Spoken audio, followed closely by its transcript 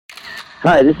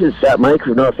Hi, this is Fat Mike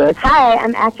from NoFX. Hi,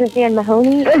 I'm actress Ann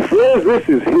Mahoney. Hey, friends, this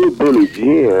is Hillbilly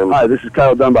Jim. Hi, this is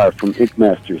Kyle Dunbar from Ink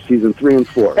Master, Season 3 and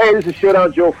 4. Hey, this is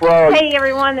Showdown Joe Frog. Hey,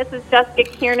 everyone, this is Jessica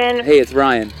Kiernan. Hey, it's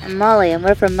Ryan. I'm Molly, and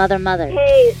we're from Mother.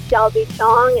 Hey, it's Shelby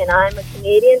Chong, and I'm a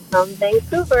Canadian from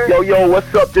Vancouver. Yo,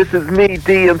 what's up? This is me,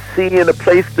 DMC, and a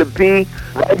place to be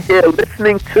right here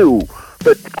listening to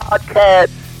the Toddcast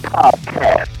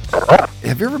Podcast.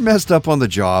 Have you ever messed up on the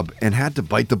job and had to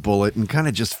bite the bullet and kind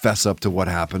of just fess up to what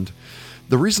happened?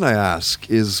 The reason I ask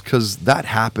is because that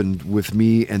happened with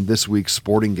me and this week's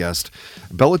sporting guest,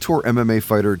 Bellator MMA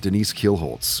fighter Denise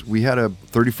Kielholtz. We had a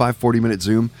 35-40 minute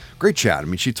Zoom. Great chat. I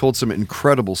mean, she told some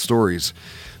incredible stories.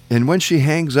 And when she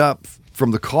hangs up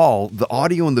from the call, the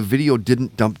audio and the video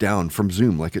didn't dump down from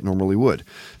Zoom like it normally would.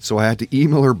 So I had to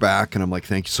email her back and I'm like,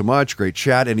 thank you so much. Great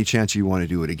chat. Any chance you want to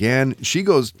do it again? She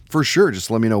goes, for sure. Just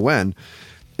let me know when.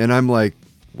 And I'm like,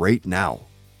 right now.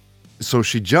 So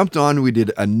she jumped on, we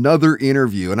did another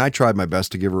interview, and I tried my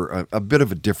best to give her a bit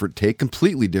of a different take,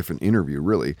 completely different interview,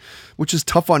 really, which is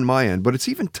tough on my end, but it's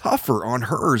even tougher on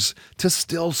hers to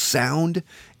still sound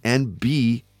and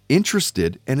be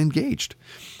interested and engaged.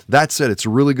 That said, it's a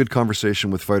really good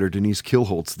conversation with fighter Denise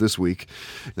Kielholtz this week.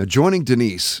 Now, joining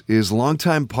Denise is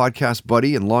longtime podcast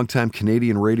buddy and longtime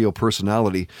Canadian radio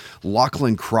personality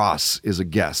Lachlan Cross is a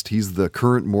guest. He's the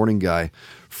current morning guy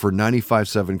for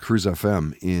 95.7 Cruise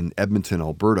FM in Edmonton,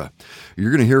 Alberta.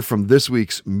 You're going to hear from this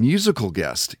week's musical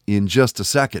guest in just a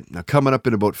second. Now, coming up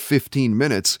in about 15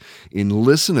 minutes, in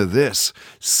Listen to This,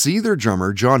 Seether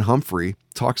drummer John Humphrey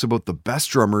talks about the best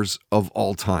drummers of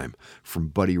all time, from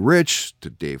Buddy Rich to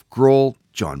Dave Grohl,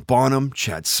 John Bonham,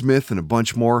 Chad Smith, and a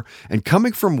bunch more. And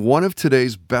coming from one of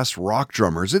today's best rock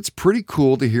drummers, it's pretty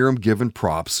cool to hear him giving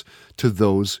props to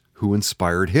those who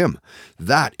inspired him.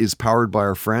 That is powered by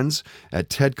our friends at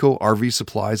Tedco RV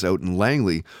Supplies out in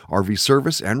Langley. RV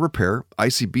service and repair,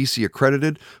 ICBC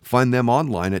accredited. Find them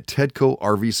online at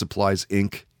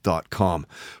TedcoRVSuppliesInc.com.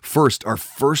 First, our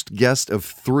first guest of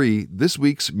three, this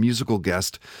week's musical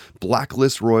guest,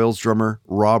 Blacklist Royals drummer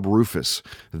Rob Rufus.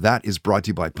 That is brought to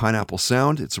you by Pineapple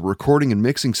Sound. It's a recording and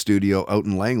mixing studio out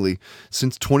in Langley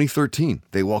since 2013.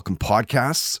 They welcome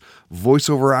podcasts,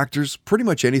 voiceover actors, pretty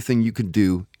much anything you can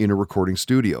do in a recording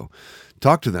studio.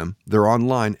 Talk to them. They're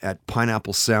online at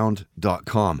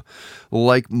pineapplesound.com.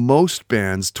 Like most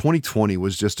bands, 2020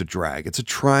 was just a drag. It's a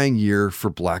trying year for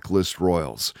Blacklist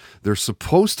Royals. They're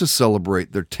supposed to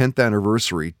celebrate their 10th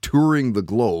anniversary touring the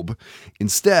globe.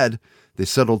 Instead, they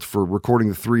settled for recording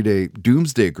the 3-day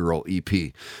Doomsday Girl EP.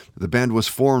 The band was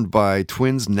formed by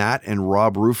twins Nat and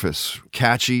Rob Rufus.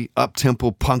 Catchy,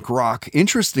 up-tempo punk rock.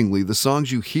 Interestingly, the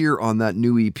songs you hear on that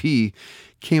new EP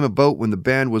came about when the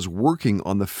band was working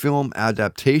on the film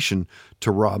adaptation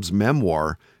to Rob's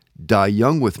memoir, Die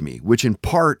Young With Me, which in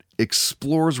part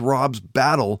explores Rob's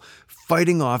battle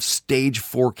fighting off stage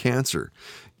 4 cancer.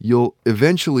 You'll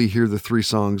eventually hear the 3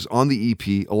 songs on the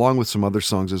EP, along with some other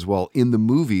songs as well, in the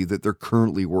movie that they're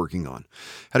currently working on.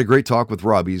 Had a great talk with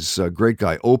Rob. He's a great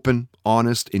guy, open,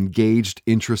 honest, engaged,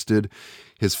 interested.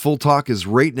 His full talk is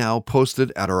right now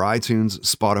posted at our iTunes,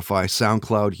 Spotify,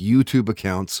 SoundCloud, YouTube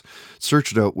accounts.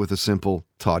 Search it out with a simple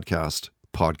Toddcast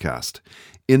podcast.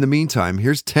 In the meantime,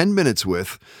 here's 10 minutes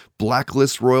with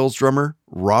Blacklist Royals drummer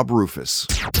Rob Rufus.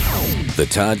 The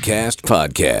Toddcast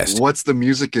podcast. What's the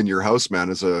music in your house,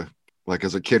 man? As a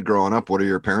kid growing up, what are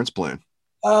your parents playing?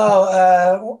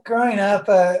 Growing up,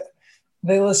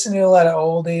 they listened to a lot of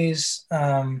oldies.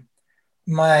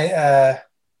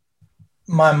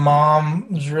 My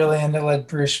mom was really into like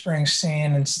Bruce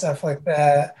Springsteen and stuff like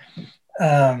that.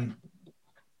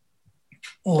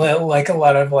 Like a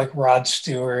lot of like Rod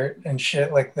Stewart and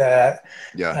shit like that.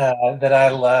 Yeah. That I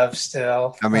love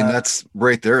still. I mean, that's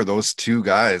right there. Those two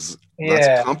guys. Yeah.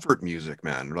 That's comfort music,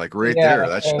 man. Like right there.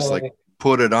 That's totally. Just like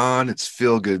put it on. It's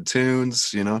feel good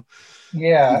tunes, you know?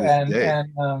 Yeah.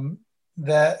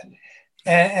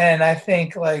 And I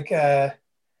think like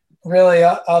really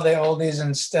all the oldies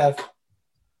and stuff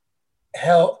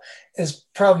help is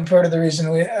probably part of the reason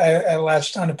I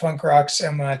latched onto punk rock so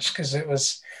much, because it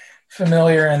was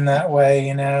familiar in that way,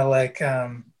 you know, like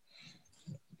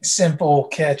simple,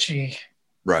 catchy,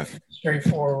 right,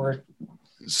 straightforward.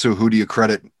 So who do you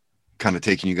credit kind of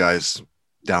taking you guys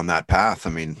down that path? I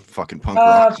mean, fucking punk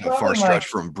rock is a far stretch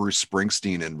from Bruce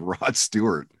Springsteen and Rod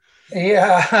Stewart.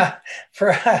 Yeah,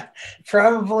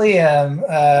 probably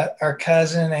our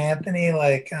cousin Anthony,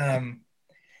 like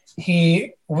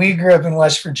we grew up in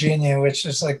West Virginia, which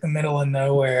is like the middle of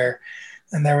nowhere,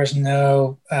 and there was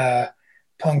no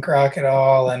punk rock at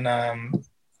all. And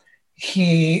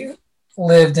he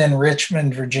lived in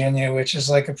Richmond, Virginia, which is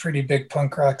like a pretty big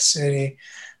punk rock city.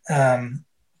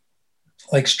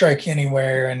 like Strike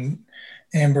Anywhere and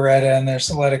Beretta, and there's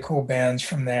a lot of cool bands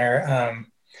from there.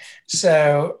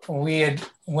 So we had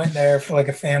went there for like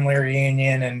a family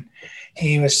reunion, and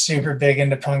he was super big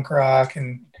into punk rock,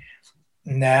 and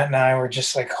Nat and I were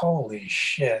just like, holy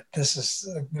shit, this is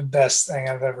the best thing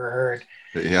I've ever heard.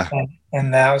 Yeah.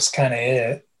 And that was kind of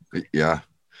it. Yeah.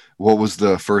 What was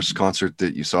the first concert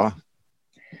that you saw?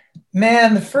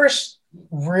 Man, the first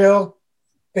real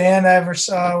band I ever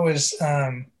saw was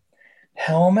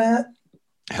Helmet.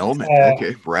 Helmet.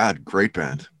 Okay. Brad, great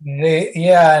band.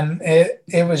 And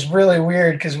it was really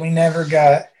weird because we never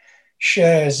got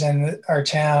shows in our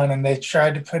town, and they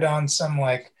tried to put on some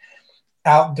like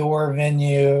outdoor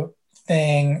venue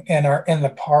thing in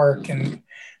the park and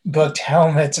booked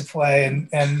Helmet to play,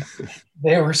 and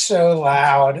they were so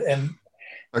loud and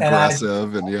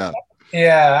aggressive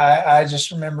I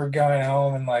just remember going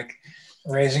home and like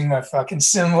raising my fucking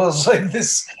cymbals like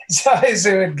this as high as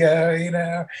it would go, you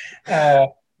know.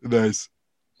 Nice.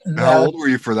 How old were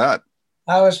you for that?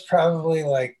 I was probably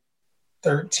like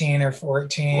 13 or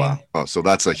 14. Wow. Oh, so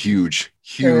that's a huge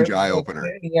eye opener.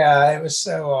 Yeah, it was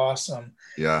so awesome.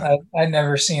 Yeah. I'd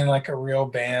never seen like a real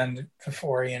band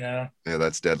before, you know. Yeah,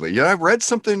 that's deadly. Yeah, I read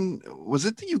something. Was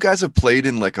it that you guys have played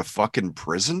in like a fucking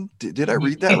prison? Did I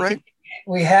read that right?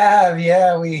 We have,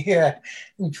 yeah. We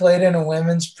played in a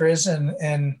women's prison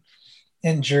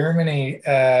in Germany.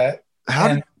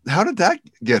 How did that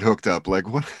get hooked up? Like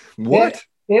what?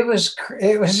 It was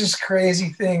just crazy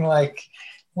thing. Like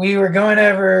we were going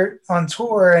over on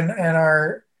tour, and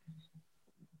our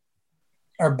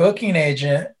booking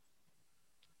agent,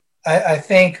 I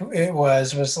think it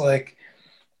was like,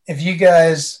 if you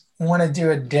guys want to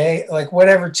do a day, like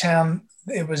whatever town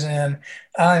it was in,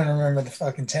 I don't even remember the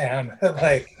fucking town, but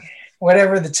like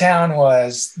whatever the town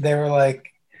was, they were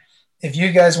like, if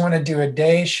you guys want to do a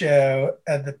day show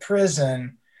at the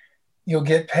prison, you'll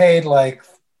get paid like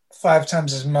 5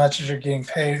 times as much as you're getting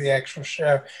paid at the actual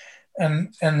show.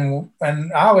 And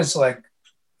I was like,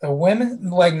 the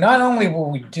women, like, not only will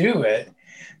we do it,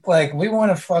 like we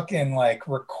want to fucking like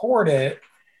record it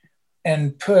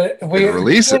and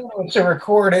release it to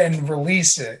record it and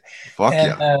release it. Fuck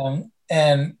yeah.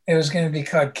 And it was going to be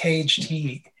called Caged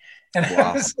Heat. And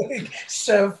I was like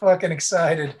so fucking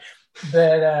excited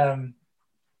that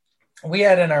we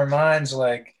had in our minds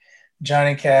like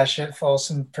Johnny Cash at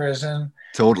Folsom Prison.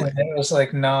 Totally. And it was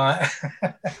like not,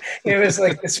 it was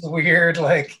like this weird,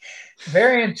 like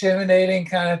very intimidating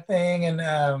kind of thing. And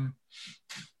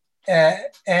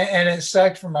it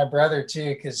sucked for my brother too,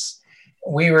 because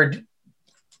we had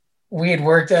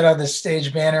worked out of the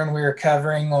stage banner, and we were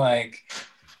covering like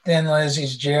Thin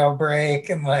Lizzy's Jailbreak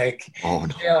and like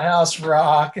Jailhouse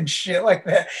Rock and shit like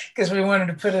that, because we wanted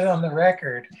to put it on the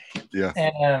record. Yeah.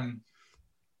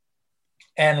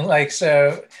 And like,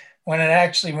 so when it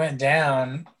actually went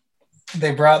down,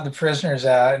 they brought the prisoners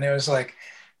out, and it was like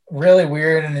really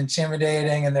weird and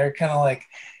intimidating, and they're kind of like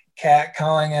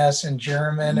catcalling us in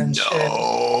German and shit.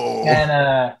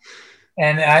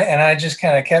 And I just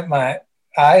kind of kept my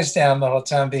eyes down the whole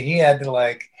time, but he had to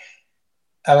like,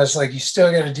 I was like, you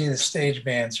still got to do the stage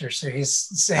banter. So he's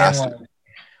saying like,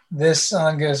 this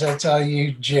song goes, I'll tell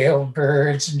you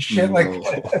jailbirds and shit like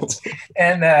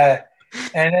that.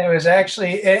 And it was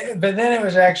actually, but then it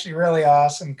was actually really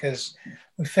awesome because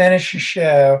we finished the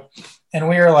show and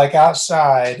we were like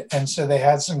outside. And so they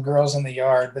had some girls in the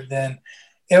yard, but then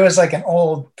it was like an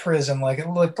old prison. Like it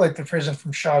looked like the prison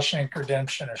from Shawshank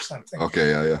Redemption or something. Okay.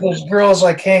 Yeah. There's girls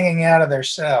like hanging out of their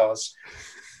cells,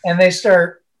 and they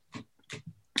start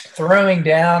throwing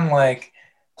down, like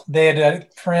they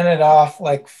had printed off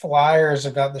like flyers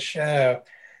about the show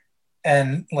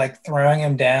and like throwing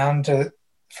them down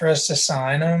for us to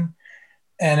sign them.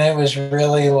 And it was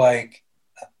really like,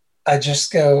 I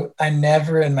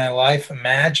never in my life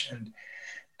imagined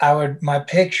my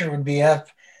picture would be up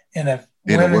in a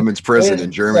women's prison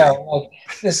in Germany. Like,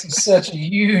 this is such a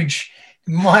huge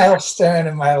milestone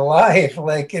in my life.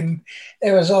 Like, and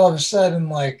it was all of a sudden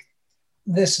like,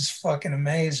 this is fucking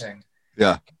amazing.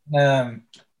 Yeah.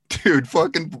 Dude,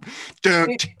 fucking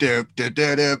did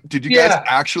you guys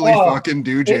actually fucking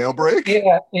do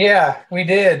Jailbreak? Yeah, we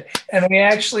did. And we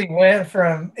actually went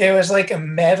from, it was like a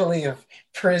medley of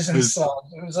prison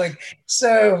songs. It was like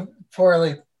so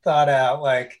poorly thought out,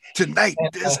 like tonight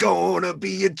there's gonna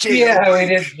be a jailbreak. Yeah, we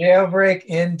did Jailbreak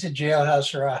into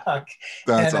Jailhouse Rock.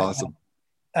 That's awesome.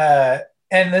 And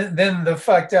then the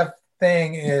fucked up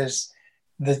thing is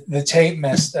the tape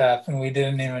messed up, and we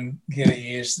didn't even get to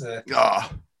use the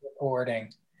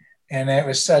recording. And it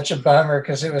was such a bummer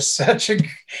because it was such a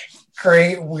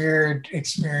great, weird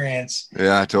experience.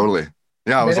 Yeah, totally.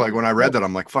 Yeah, I was But like, when I read that,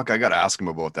 I'm like, fuck, I got to ask him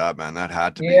about that, man. That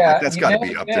had to be, Yeah, like, that's got to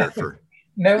be up there for.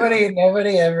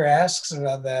 Nobody ever asks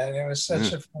about that. And it was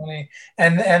such a funny,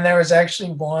 and there was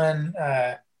actually one,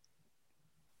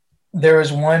 there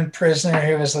was one prisoner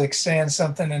who was like saying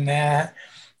something to Nat,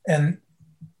 and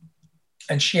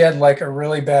she had like a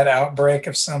really bad outbreak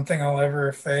of something all over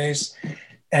her face.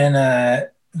 And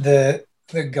the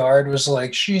guard was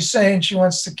like, she's saying she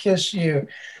wants to kiss you.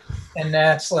 And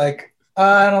Nat's like,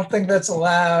 I don't think that's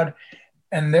allowed.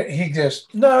 And he goes,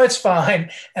 no, it's fine.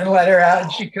 And let her out.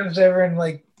 And she comes over and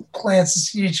like plants this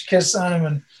huge kiss on him.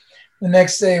 And the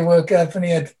next day he woke up and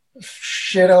he had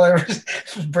shit all over,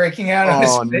 breaking out on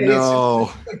his face.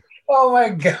 No. Like, oh my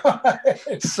God.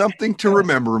 Something to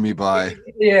remember me by.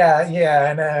 Yeah.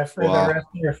 And for the rest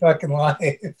of your fucking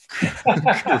life.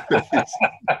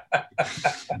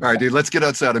 All right, dude, let's get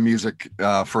outside of music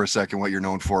for a second, what you're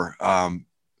known for.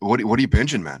 What are you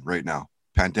binging, man, right now?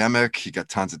 Pandemic, you got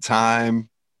tons of time.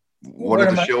 What are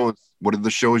the shows? What are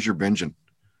the shows you're binging?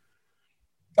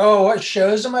 Oh, what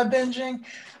shows am I binging?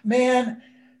 Man,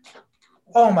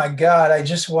 oh my God. I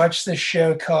just watched this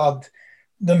show called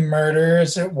The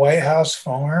Murders at White House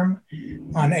Farm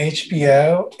on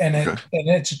HBO. And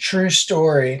it's a true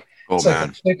story. It's like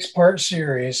a 6-part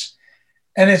series.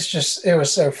 And it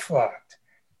was so fucked.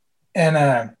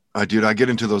 And dude, I get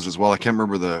into those as well. I can't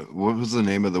remember what was the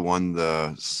name of the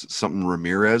one, something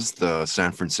Ramirez, the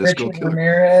San Francisco Richard killer.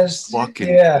 Ramirez. Fucking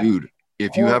dude.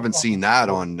 If you haven't seen that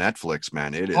on Netflix,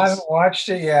 man, it is. I haven't watched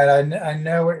it yet. I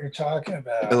know what you're talking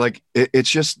about. Like it's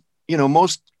just,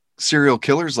 most serial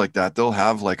killers like that, they'll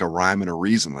have like a rhyme and a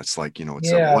reason. It's like,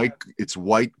 it's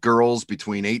white girls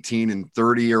between 18 and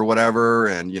 30 or whatever.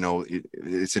 And,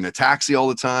 it's in a taxi all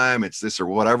the time. It's this or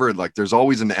whatever. Like there's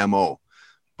always an MO.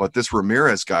 But this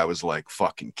Ramirez guy was like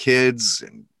fucking kids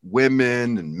and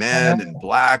women and men and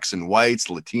blacks and whites,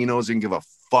 Latinos, didn't give a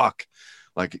fuck.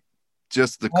 Like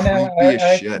just the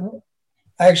creepiest shit.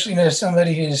 I actually know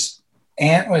somebody whose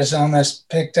aunt was almost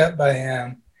picked up by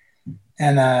him.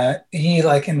 And he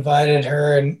like invited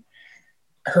her and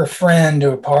her friend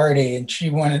to a party, and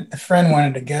the friend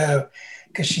wanted to go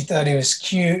because she thought he was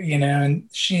cute, and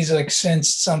she's like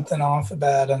sensed something off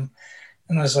about him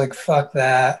and was like, fuck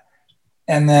that.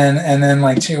 And then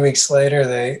like 2 weeks later,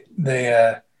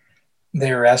 they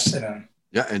arrested him.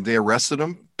 Yeah, and they arrested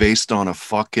him based on a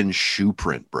fucking shoe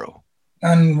print, bro.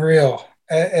 Unreal.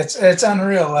 It's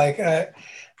unreal. Like,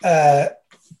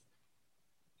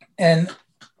 and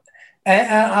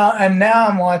now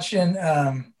I'm watching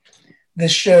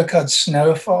this show called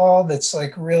Snowfall. That's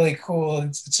like really cool.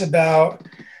 It's about,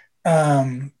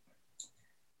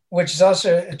 which is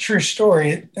also a true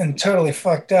story and totally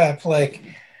fucked up. Like,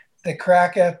 the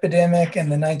crack epidemic in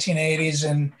the 1980s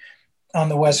and on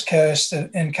the West Coast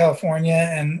in California,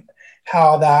 and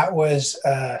how that was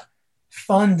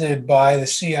funded by the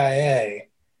CIA.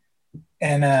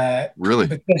 And really,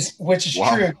 which is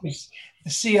true, because the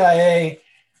CIA,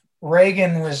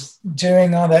 Reagan was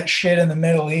doing all that shit in the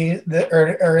Middle East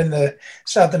or in the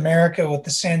South America with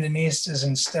the Sandinistas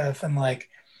and stuff, and like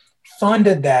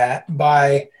funded that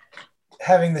by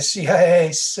having the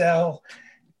CIA sell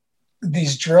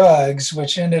these drugs,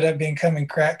 which ended up becoming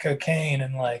crack cocaine.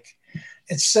 And like,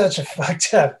 it's such a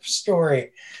fucked up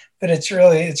story, but it's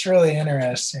really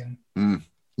interesting. You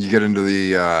get into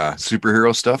the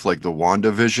superhero stuff like the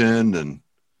WandaVision and.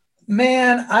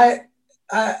 Man, I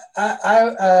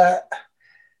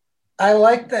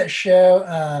like that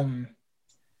show,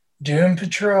 Doom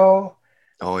Patrol.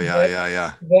 Oh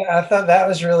yeah. I thought that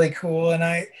was really cool, and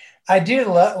I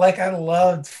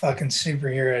loved fucking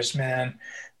superheroes, man.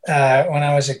 When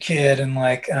I was a kid, and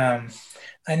like I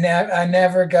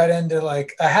never got into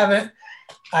like I haven't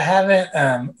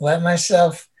let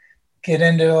myself get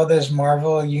into all those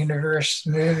Marvel Universe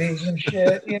movies and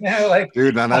shit, like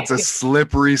dude, man, that's a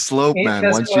slippery slope,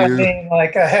 man. Once you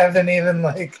like I haven't even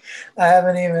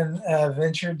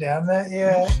ventured down that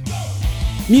yet.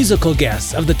 Musical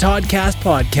guests of the Toddcast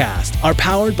podcast are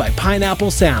powered by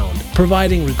Pineapple Sound,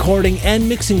 providing recording and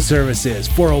mixing services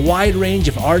for a wide range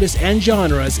of artists and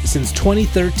genres since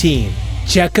 2013.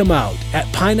 Check them out at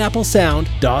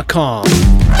pineapplesound.com.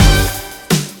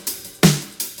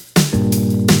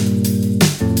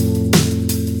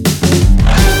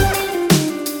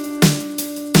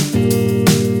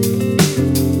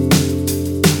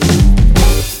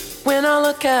 When I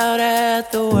look out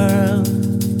at the world,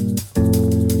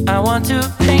 I want to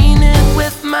paint it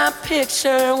with my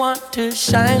picture, want to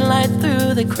shine light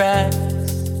through the cracks.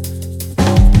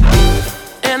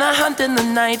 And I hunt in the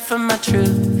night for my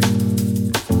truth,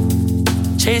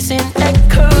 chasing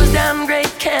echoes down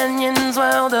great canyons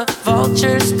while the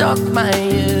vultures stalk my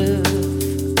youth.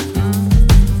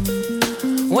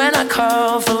 When I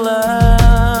call for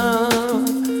love,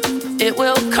 it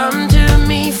will come to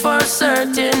me for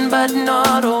certain, but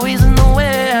not always in the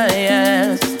way I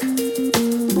ask.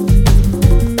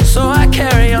 So I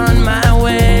carry on my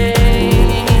way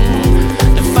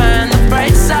to find the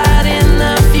bright side in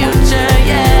the future.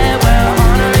 Yeah, we're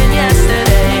honoring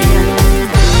yesterday.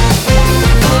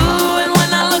 Ooh, and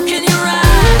when I look in your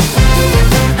eyes,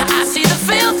 I see the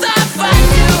filth I fight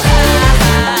to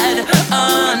hide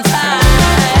untied.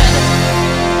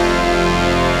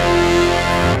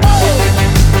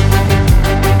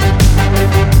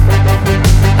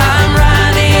 I'm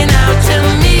riding out to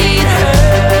meet her.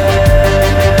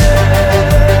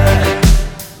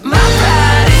 My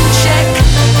pride in check.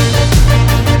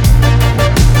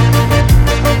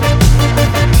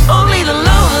 Only the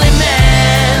lonely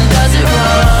man does it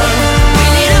wrong. We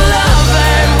need a lover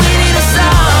and we need a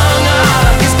song. Our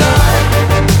luck is gone.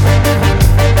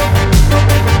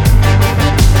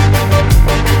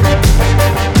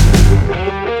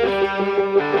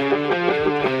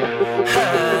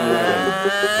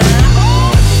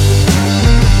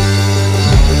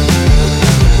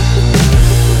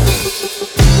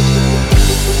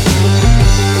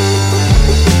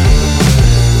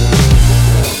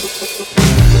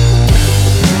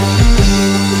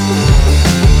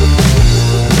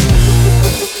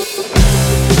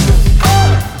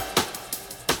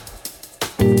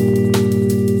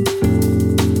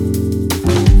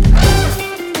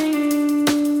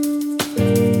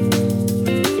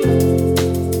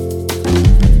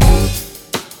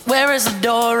 Where is the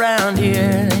door around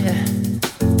here?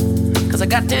 Cause I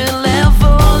got to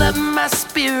level up my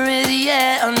spirit,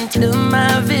 yeah, until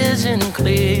my vision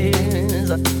clears.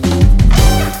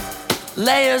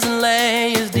 Layers and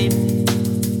layers deep,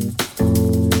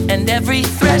 and every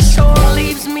threshold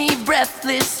leaves me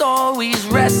breathless, always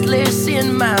restless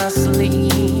in my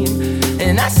sleep.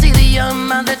 And I see the young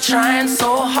mother trying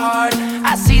so hard.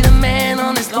 I see the man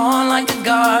on his lawn like a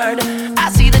guard. I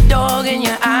see the dog in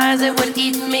your eyes that would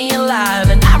eat me alive.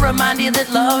 And I remind you that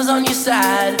love's on your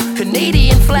side.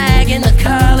 Canadian flag in the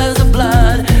colors of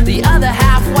blood. The other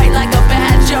half white like a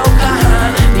bad joke,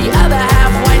 The other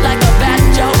half white like a bad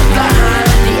joke,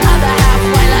 The other half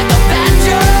white like a bad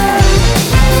joke.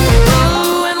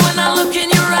 Ooh, and when I look in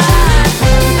your eyes,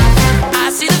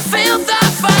 I see the filth I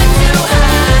fight to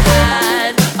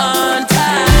hide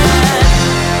untied.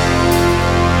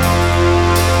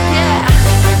 Yeah.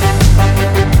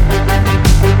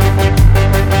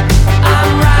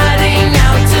 I'm riding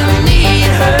out to meet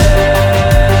her.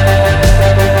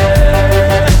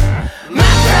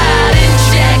 My pride in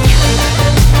check.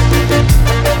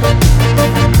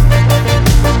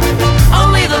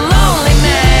 Only the lonely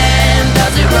man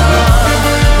does it wrong.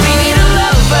 We need a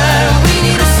lover, we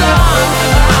need a song.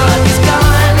 Our luck is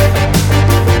gone.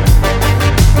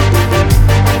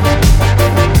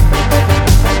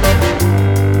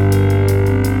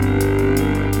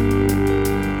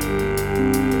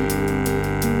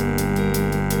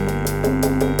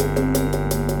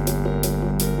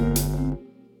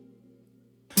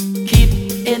 Keep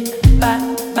it by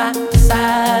my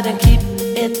side and keep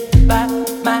it by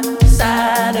my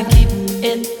side and keep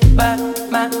it by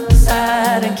my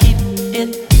side and keep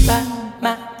it by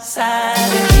my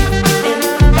side and keep it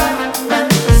by my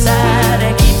side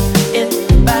and keep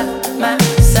it by my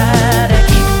side and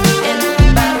keep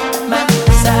it by my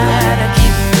side and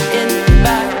keep it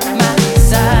by my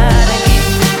side and keep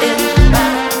it by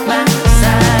my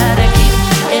side and keep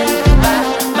it by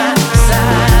my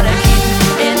side and keep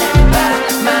it by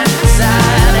my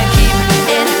side and keep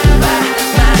it by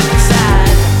my side.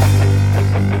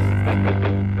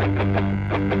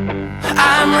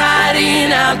 I'm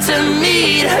riding out to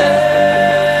meet her.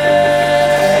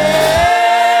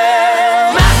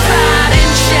 My pride in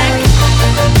check.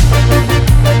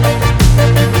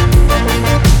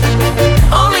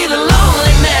 Only the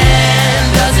lonely man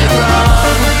does it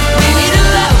wrong. We need a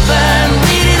lover and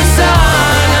we need a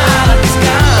song. Our luck is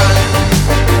gone.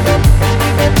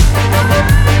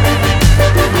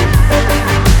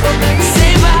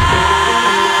 Say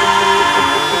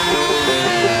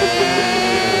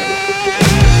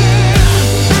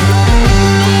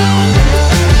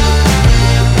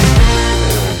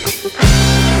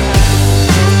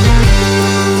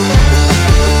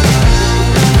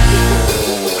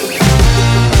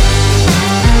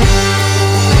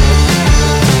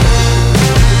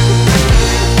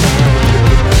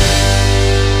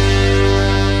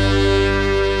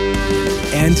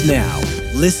And now,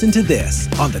 listen to this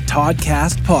on the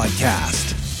Toddcast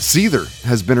podcast. Seether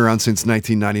has been around since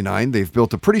 1999. They've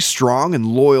built a pretty strong and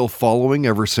loyal following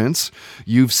ever since.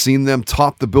 You've seen them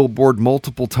top the Billboard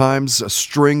multiple times, a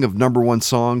string of #1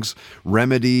 songs,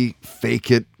 Remedy, Fake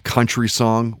It, Country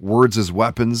Song, Words as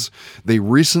Weapons. They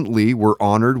recently were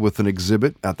honored with an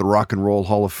exhibit at the Rock and Roll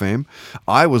Hall of Fame.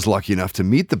 I was lucky enough to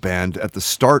meet the band at the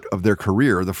start of their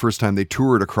career, the first time they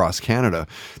toured across Canada.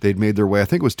 They'd made their way, I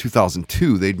think it was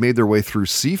 2002, they'd made their way through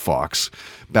CFOX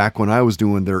back when I was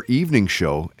doing their evening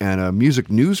show and a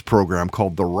music news program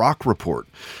called The Rock Report.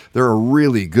 They're a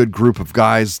really good group of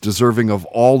guys, deserving of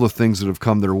all the things that have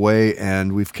come their way,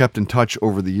 and we've kept in touch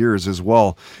over the years as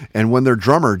well. And when their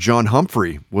drummer, John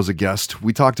Humphrey, was a guest,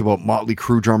 we talked about Motley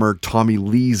Crue drummer Tommy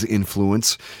Lee's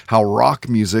influence, how rock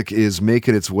music is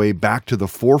making its way back to the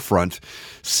forefront,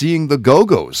 seeing the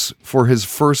Go-Go's for his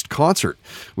first concert.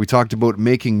 We talked about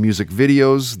making music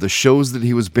videos, the shows that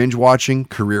he was binge watching,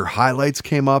 career highlights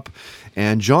came up,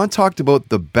 and John talked about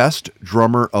the best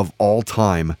drummer of all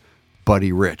time,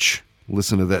 Buddy Rich.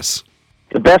 Listen to this.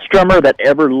 The best drummer that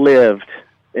ever lived,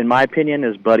 in my opinion,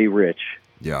 is Buddy Rich.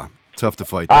 Yeah, tough to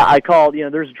fight. I called,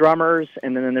 there's drummers,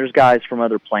 and then there's guys from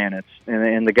other planets,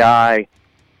 and the guy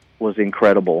was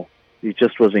incredible. He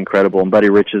just was incredible, and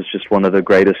Buddy Rich is just one of the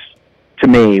greatest, to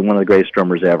me, one of the greatest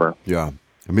drummers ever. Yeah.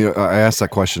 I mean, I asked that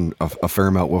question a fair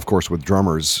amount, well, of course, with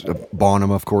drummers.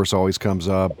 Bonham, of course, always comes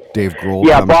up. Dave Grohl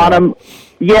comes Bonham. up.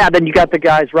 Yeah, then you got the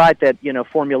guys, right, that,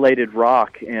 formulated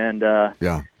rock. And,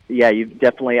 yeah, you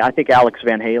definitely, I think Alex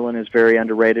Van Halen is very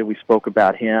underrated. We spoke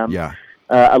about him. Yeah.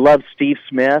 I love Steve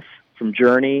Smith from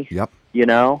Journey. Yep.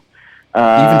 Even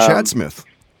Chad Smith.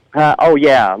 I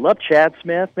love Chad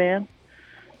Smith, man.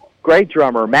 Great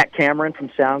drummer. Matt Cameron from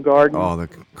Soundgarden. Oh, the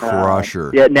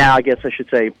Crusher. Now I guess I should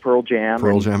say Pearl Jam.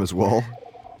 Pearl Jam as well.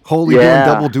 Holy, doing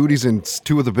double duties in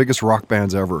two of the biggest rock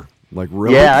bands ever. Like,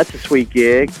 really? Yeah, that's a sweet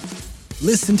gig.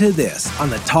 Listen to This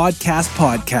on the Toddcast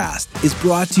podcast is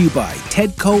brought to you by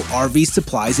Tedco RV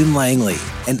Supplies in Langley,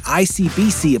 an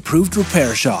ICBC approved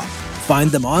repair shop.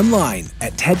 Find them online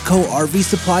at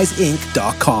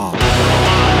TedcoRVSuppliesInc.com.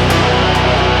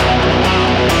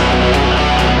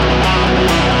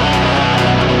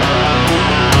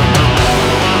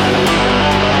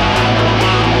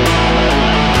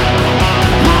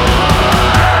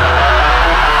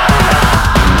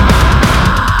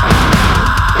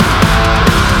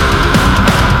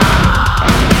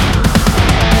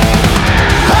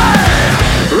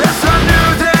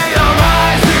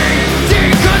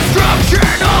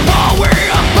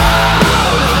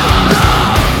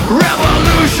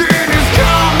 Revolution is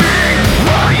coming.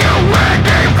 Are you ready?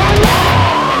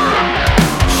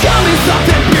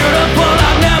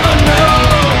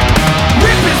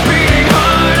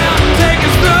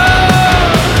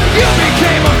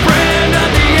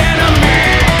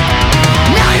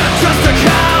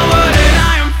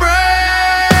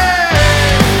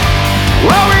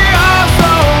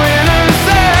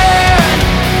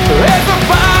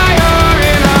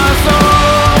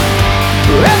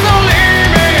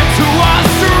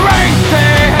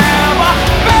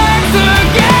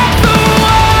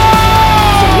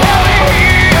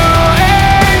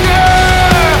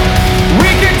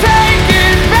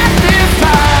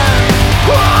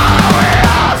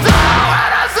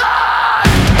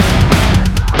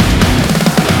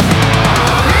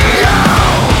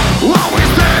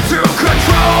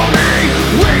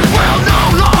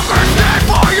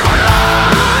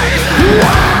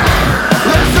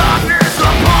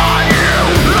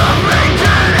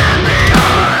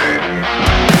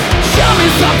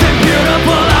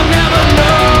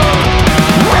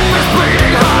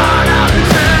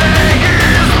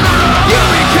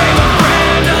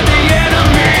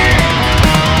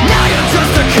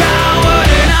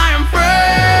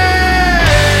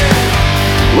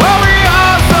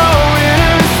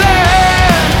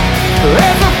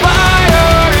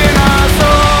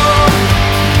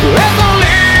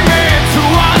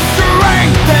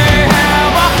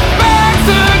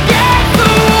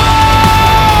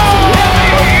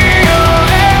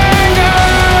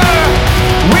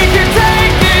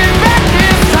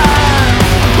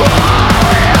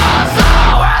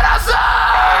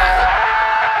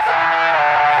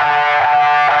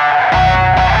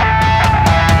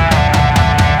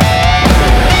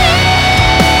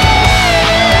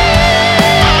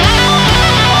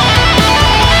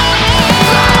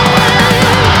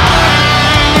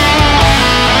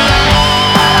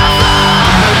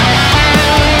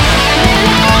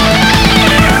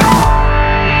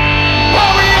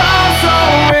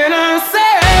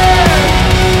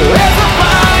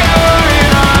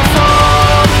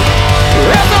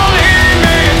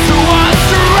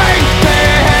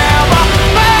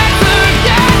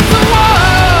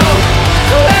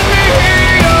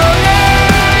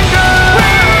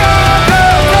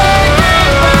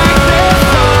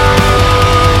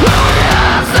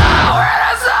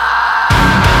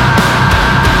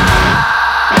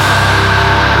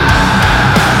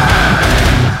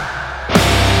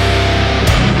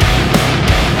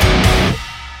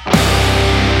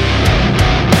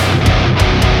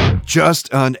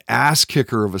 Just an ass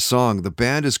kicker of a song. The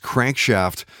band is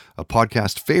Crankshaft, a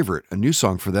podcast favorite, a new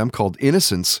song for them called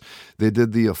Innocence. They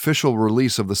did the official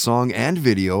release of the song and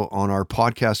video on our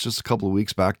podcast just a couple of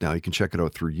weeks back now. You can check it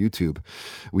out through YouTube.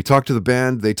 We talked to the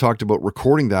band. They talked about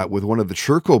recording that with one of the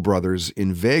Churko brothers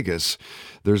in Vegas.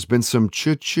 There's been some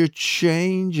changes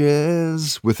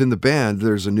within the band.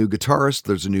 There's a new guitarist.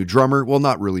 There's a new drummer. Well,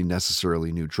 not really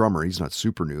necessarily new drummer. He's not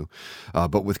super new.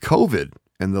 But with COVID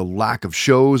and the lack of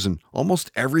shows and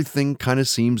almost everything kind of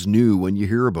seems new when you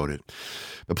hear about it.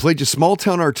 I played you Small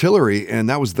Town Artillery, and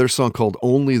that was their song called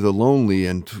Only the Lonely,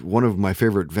 and one of my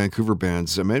favorite Vancouver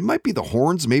bands. I mean, it might be the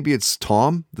Horns. Maybe it's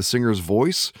Tom, the singer's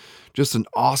voice. Just an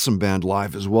awesome band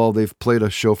live as well. They've played a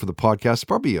show for the podcast,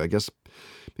 probably, I guess,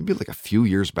 maybe like a few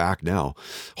years back now.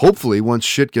 Hopefully, once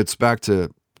shit gets back to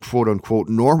quote-unquote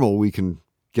normal, we can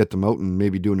get them out and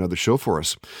maybe do another show for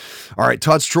us. All right,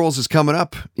 Todd's Trolls is coming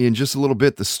up in just a little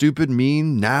bit. The stupid,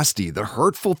 mean, nasty, the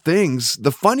hurtful things,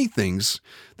 the funny things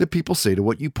that people say to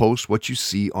what you post, what you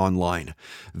see online.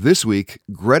 This week,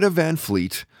 Greta Van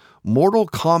Fleet, Mortal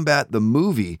Kombat the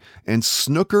movie, and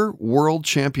Snooker World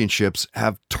Championships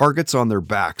have targets on their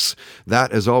backs.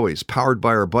 That, as always, powered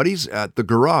by our buddies at The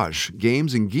Garage,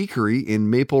 Games and Geekery in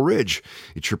Maple Ridge.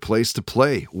 It's your place to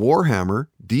play Warhammer,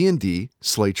 D&D,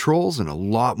 slay trolls, and a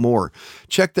lot more.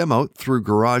 Check them out through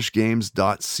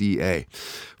garagegames.ca.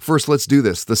 First, let's do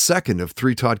this. The second of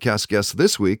 3 Toddcast guests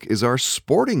this week is our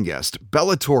sporting guest,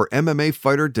 Bellator MMA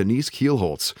fighter Denise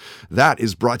Kielholtz. That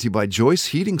is brought to you by Joyce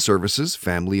Heating Services,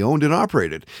 family owned and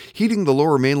operated. Heating the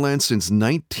Lower Mainland since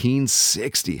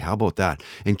 1960. How about that?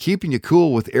 And keeping you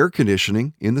cool with air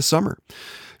conditioning in the summer.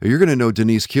 You're going to know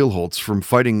Denise Kielholtz from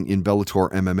fighting in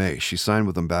Bellator MMA. She signed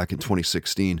with them back in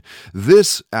 2016.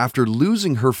 This after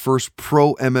losing her first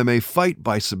pro MMA fight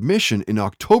by submission in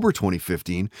October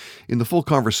 2015. In the full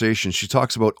conversation, she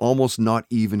talks about almost not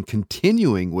even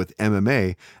continuing with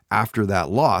MMA after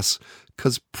that loss,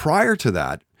 because prior to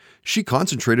that, she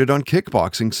concentrated on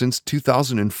kickboxing since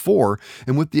 2004,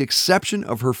 and with the exception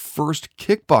of her first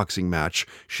kickboxing match,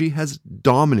 she has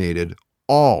dominated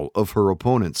all of her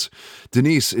opponents.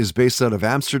 Denise is based out of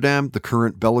Amsterdam, the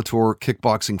current Bellator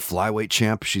kickboxing flyweight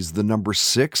champ. She's the number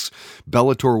 6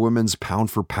 Bellator women's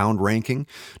pound-for-pound ranking,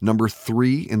 number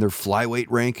 3 in their flyweight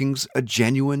rankings, a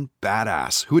genuine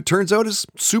badass, who it turns out is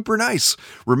super nice.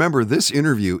 Remember, this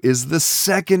interview is the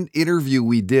second interview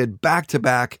we did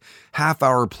back-to-back,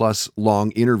 half-hour plus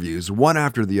long interviews, one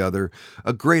after the other.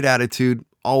 A great attitude.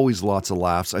 Always lots of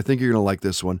laughs. I think you're going to like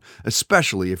this one,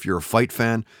 especially if you're a fight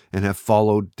fan and have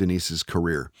followed Denise's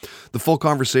career. The full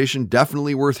conversation,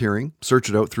 definitely worth hearing. Search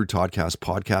it out through Toddcast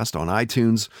Podcast on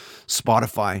iTunes,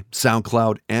 Spotify,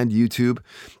 SoundCloud, and YouTube.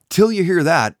 Till you hear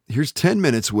that, here's 10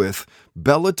 minutes with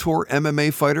Bellator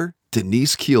MMA fighter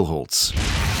Denise Kielholtz.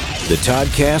 The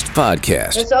Toddcast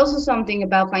Podcast. There's also something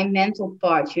about my mental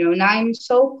part, and I'm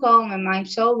so calm and I'm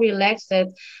so relaxed that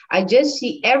I just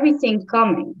see everything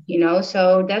coming,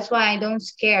 so that's why I don't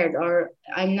scared or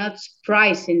I'm not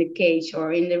surprised in the cage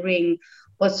or in the ring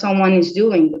what someone is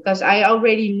doing, because I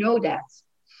already know that.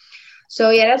 So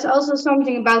yeah, that's also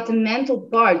something about the mental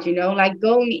part, like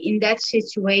going in that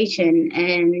situation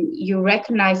and you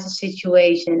recognize the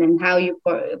situation and how you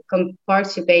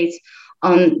participate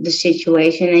on the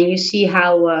situation, and you see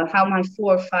how my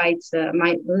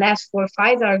my last 4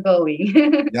 fights are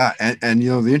going. Yeah, and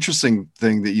the interesting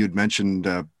thing that you'd mentioned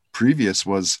previous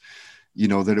was,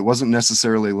 that it wasn't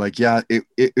necessarily like, it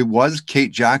was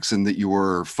Kate Jackson that you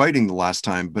were fighting the last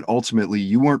time, but ultimately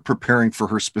you weren't preparing for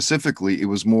her specifically. It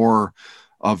was more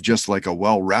of just like a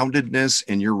well-roundedness,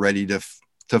 and you're ready to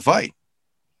fight.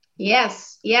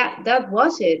 Yes, yeah, that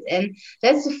was it, and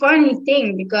that's the funny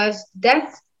thing, because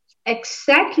that's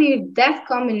exactly that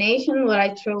combination what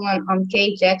I threw on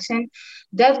Kate Jackson.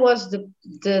 That was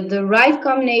the right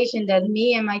combination that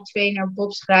me and my trainer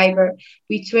Bob Schreiber,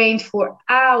 we trained for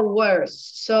hours.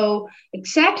 So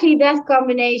exactly that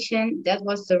combination, that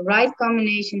was the right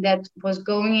combination that was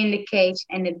going in the cage,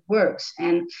 and it works.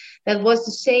 And that was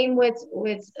the same with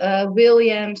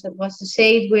Williams. That was the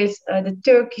same with the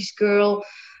Turkish girl.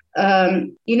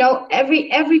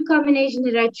 Every combination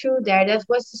that I threw there, that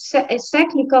was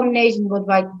exactly combination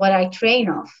what I train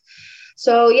off.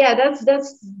 So yeah, that's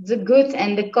the good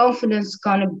and the confidence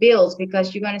gonna build,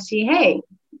 because you're gonna see, hey,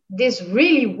 this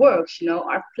really works.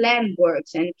 Our plan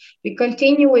works, and we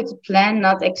continue with the plan,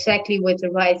 not exactly with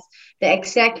the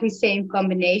exactly same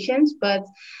combinations, but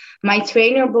my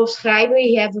trainer Bob Schreiber,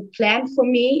 he have a plan for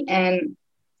me, and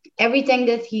everything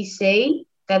that he say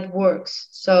that works.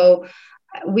 So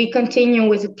we continue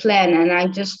with the plan, and I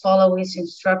just follow his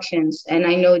instructions, and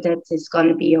I know that it's going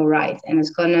to be all right, and it's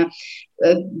going to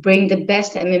bring the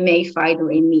best MMA fighter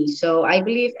in me. So I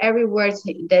believe every word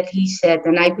that he said,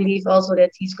 and I believe also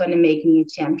that he's going to make me a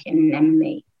champion in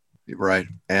MMA. Right.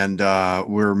 And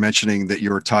we're mentioning that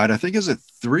you're tied, I think, is it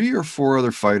 3 or 4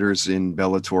 other fighters in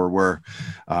Bellator where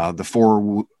the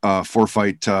four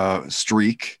fight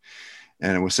streak,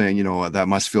 and it was saying, you know, that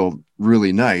must feel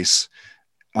really nice.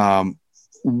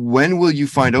 When will you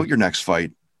find out your next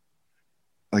fight?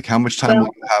 Like, how much time will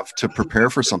you have to prepare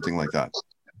for something like that?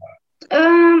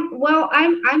 Well,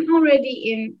 I'm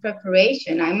already in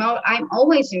preparation. I'm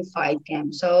always in fight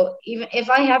camp. So even if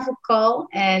I have a call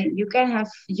and you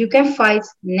can fight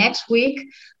next week,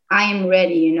 I am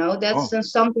ready. You know,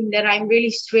 that's something that I'm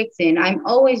really strict in. I'm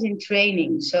always in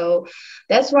training. So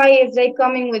that's why if they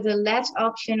coming with a latch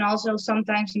option, also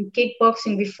sometimes in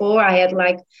kickboxing before I had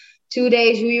like 2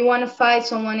 days, who you want to fight?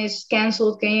 Someone is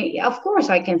canceled. Of course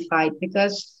I can fight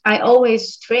because I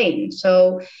always train.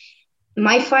 So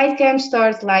my fight camp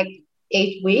starts like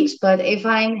 8 weeks, but if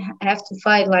I have to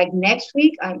fight like next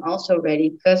week, I'm also ready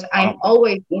because I'm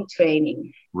always in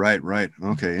training. Right.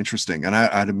 Okay, interesting. And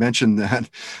I'd mentioned that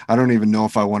I don't even know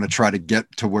if I want to try to get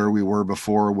to where we were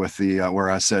before with the where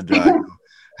I said,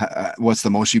 what's the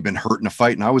most you've been hurt in a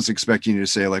fight? And I was expecting you to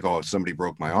say like, oh, somebody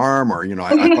broke my arm, or, you know, I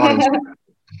thought it was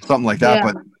something like that.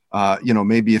 Yeah. But you know,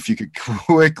 maybe if you could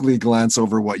quickly glance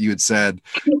over what you had said,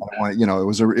 you know, it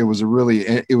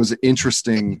was an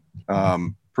interesting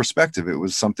perspective. It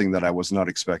was something that I was not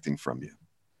expecting from you.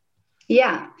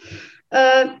 Yeah.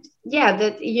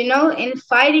 That, you know, in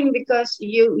fighting, because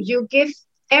you give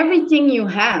everything you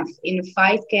have in a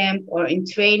fight camp or in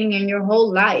training in your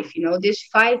whole life. You know, this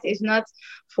fight is not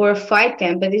for a fight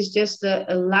camp, but it's just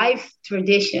a life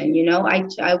tradition. You know,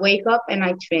 I wake up and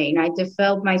I train. I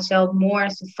develop myself more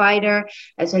as a fighter,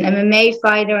 as an MMA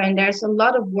fighter, and there's a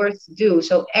lot of work to do.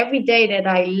 So every day that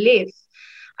I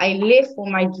live for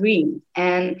my dream.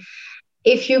 And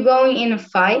if you're going in a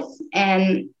fight,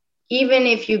 and even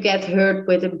if you get hurt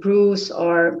with a bruise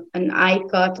or an eye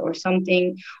cut or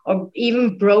something, or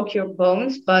even broke your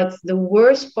bones, but the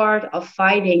worst part of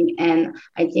fighting, and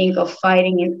I think of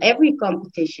fighting in every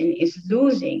competition, is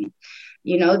losing.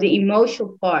 You know, the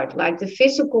emotional part, like the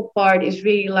physical part is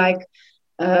really like,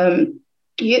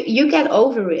 you get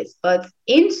over it, but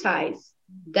inside,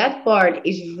 that part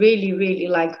is really, really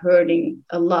like hurting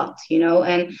a lot, you know,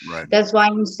 and That's why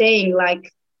I'm saying, like,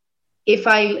 if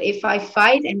I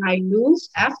fight and I lose,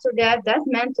 after that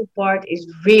mental part is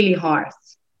really hard.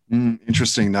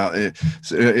 Interesting. Now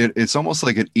it's almost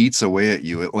like it eats away at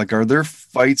you. Like, are there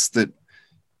fights that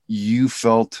you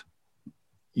felt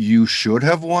you should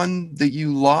have won that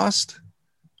you lost,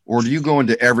 or do you go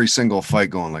into every single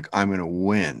fight going like, I'm going to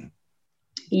win?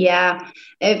 Yeah.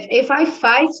 If I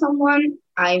fight someone,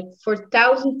 for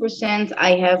 1,000%,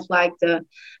 I have like the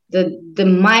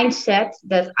mindset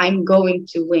that I'm going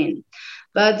to win.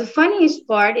 But the funniest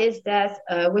part is that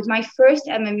with my first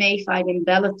MMA fight in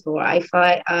Bellator,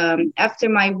 after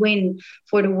my win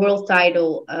for the world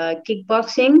title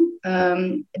kickboxing,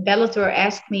 Bellator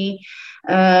asked me,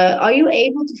 are you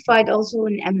able to fight also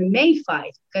an MMA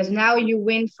fight? Because now you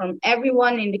win from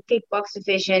everyone in the kickbox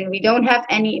division. We don't have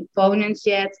any opponents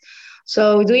yet.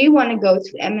 So do you want to go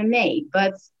to MMA?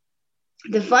 But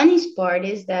the funniest part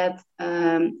is that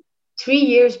 3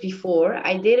 years before,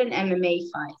 I did an MMA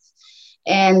fight.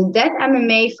 And that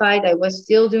MMA fight, I was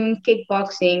still doing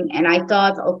kickboxing. And I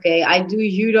thought, okay, I do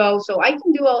judo, so I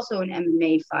can do also an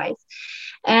MMA fight.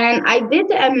 And I did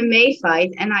the MMA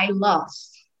fight and I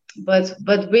lost. But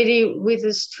really with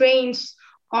a strange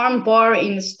arm bar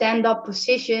in the stand-up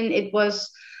position, it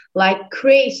was like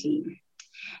crazy.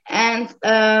 And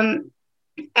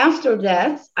after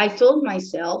that, I told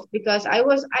myself, because it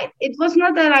was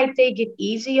not that I take it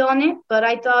easy on it, but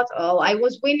I thought, I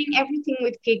was winning everything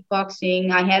with kickboxing.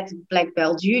 I had black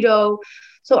belt judo.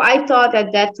 So I thought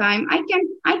at that time, I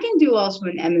can do also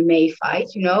an MMA fight,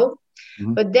 you know.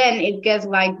 Mm-hmm. But then it gets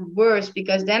like worse,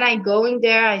 because then I go in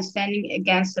there, I'm standing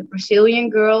against a Brazilian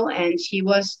girl, and she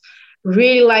was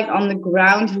really like on the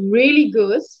ground, really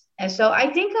good. And so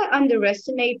I think I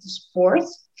underestimate the sport.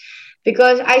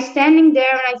 Because I standing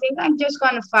there and I think I'm just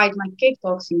gonna fight my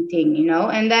kickboxing thing, you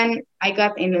know. And then I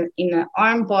got in an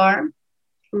arm bar,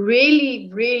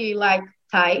 really, really like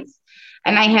tight,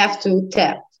 and I have to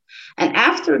tap. And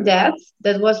after that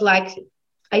was like,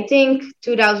 I think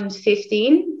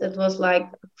 2015. That was like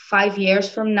 5 years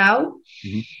from now.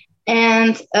 Mm-hmm.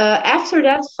 And after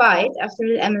that fight, after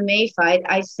the MMA fight,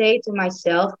 I say to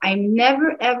myself, I'm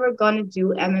never ever gonna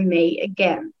do MMA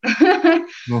again. I'm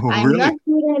really? not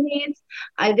good at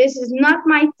it. This is not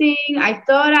my thing. I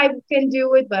thought I can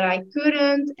do it, but I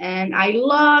couldn't, and I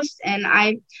lost. And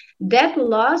that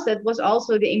loss, that was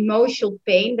also the emotional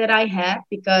pain that I had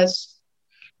because,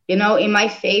 in my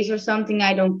face or something,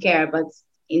 I don't care, but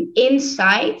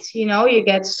inside, you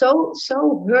get so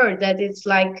hurt that it's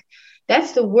like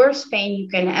that's the worst pain you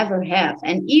can ever have.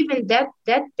 And even that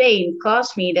pain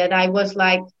caused me that I was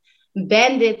like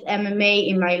bandit MMA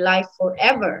in my life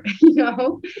forever,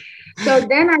 So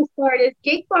then I started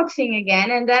kickboxing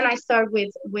again, and then I start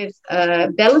with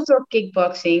Bellator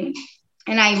kickboxing,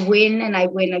 and I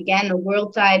win again a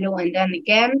world title, and then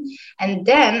again, and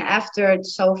then after,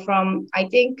 so from I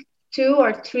think 2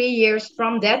 or 3 years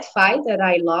from that fight that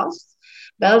I lost,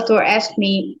 Bellator asked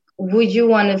me, would you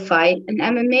want to fight an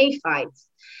MMA fight?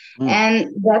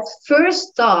 And that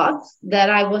first thought that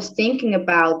I was thinking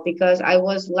about, because I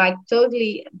was like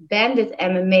totally bandit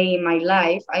MMA in my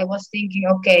life, I was thinking,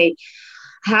 okay,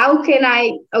 how can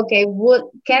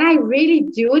can I really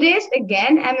do this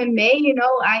again? MMA,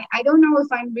 I don't know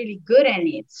if I'm really good at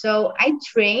it. So I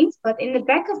trained, but in the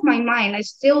back of my mind, I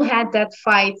still had that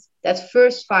fight, that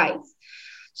first fight.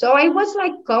 So I was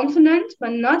like confident,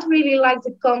 but not really like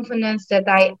the confidence that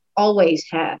I always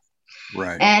have.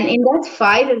 Right. And in that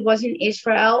fight, it was in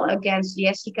Israel against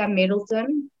Jessica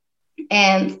Middleton,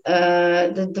 and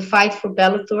the fight for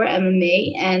Bellator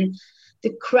MMA, and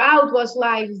the crowd was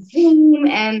like boom,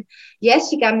 and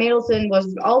Jessica Middleton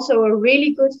was also a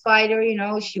really good fighter.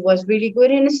 She was really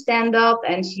good in the stand-up,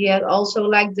 and she had also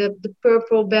like the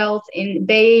purple belt in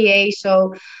BAA.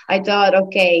 So I thought,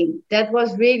 okay, that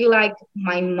was really like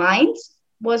my mind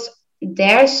was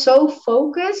there, so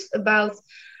focused about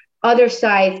other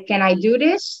side, can I do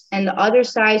this? And the other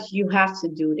side, you have to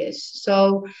do this.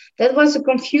 So that was the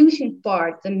confusing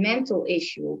part, the mental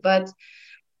issue. But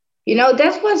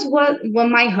that was what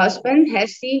my husband,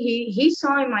 Hesty, he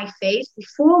saw in my face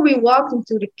before we walked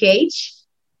into the cage.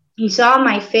 He saw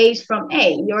my face from,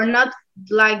 hey, you're not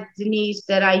like Denise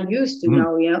that I used to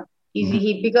know,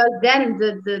 because then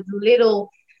the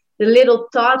little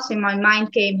thoughts in my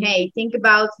mind came, hey, think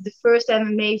about the first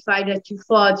MMA fight that you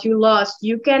fought, you lost,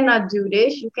 you cannot do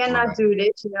this, do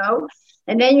this,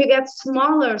 And then you get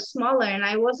smaller, and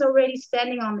I was already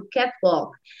standing on the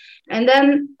catwalk. And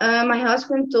then my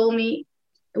husband told me,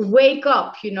 wake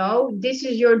up, this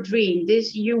is your dream.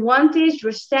 You want this,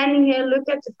 you're standing here, look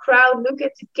at the crowd, look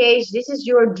at the cage, this is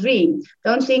your dream.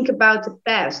 Don't think about the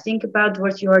past, think about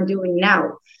what you are doing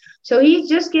now. So he's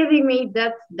just giving me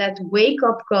that wake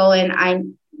up call, and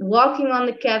I'm walking on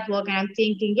the catwalk and I'm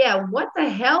thinking, yeah, what the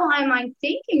hell am I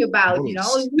thinking about?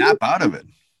 Snap out of it.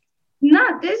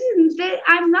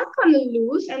 I'm not going to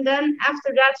lose. And then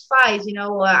after that fight,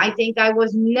 I think I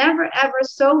was never, ever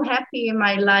so happy in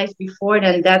my life before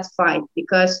than that fight,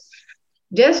 because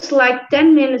just like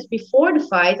 10 minutes before the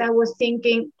fight, I was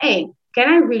thinking, hey, can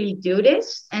I really do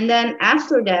this? And then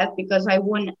after that, because I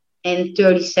won in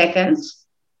 30 seconds,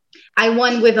 I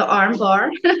won with an arm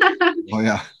bar. Oh,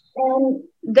 yeah. And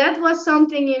that was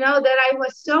something, that I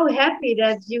was so happy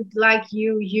that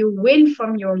you win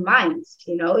from your mind.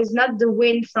 It's not the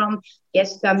win from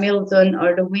Jessica Middleton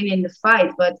or the win in the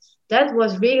fight, but that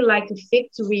was really like a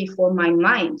victory for my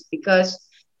mind, because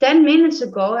 10 minutes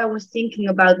ago, I was thinking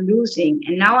about losing,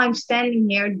 and now I'm standing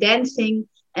here dancing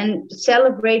and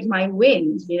celebrate my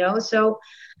win, so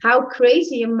how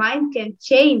crazy a mind can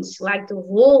change like the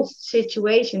whole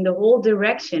situation, the whole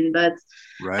direction. But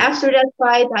after that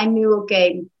fight, I knew,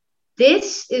 okay,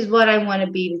 this is what I want to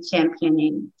be the champion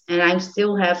in. And I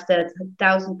still have that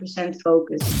 1000%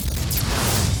 focus.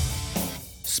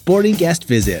 Sporting guest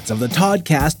visits of the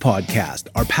Toddcast podcast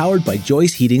are powered by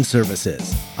Joyce Heating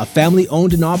Services, a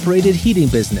family-owned and operated heating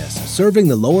business serving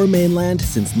the Lower Mainland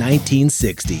since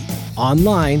 1960.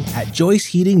 Online at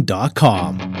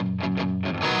joyceheating.com.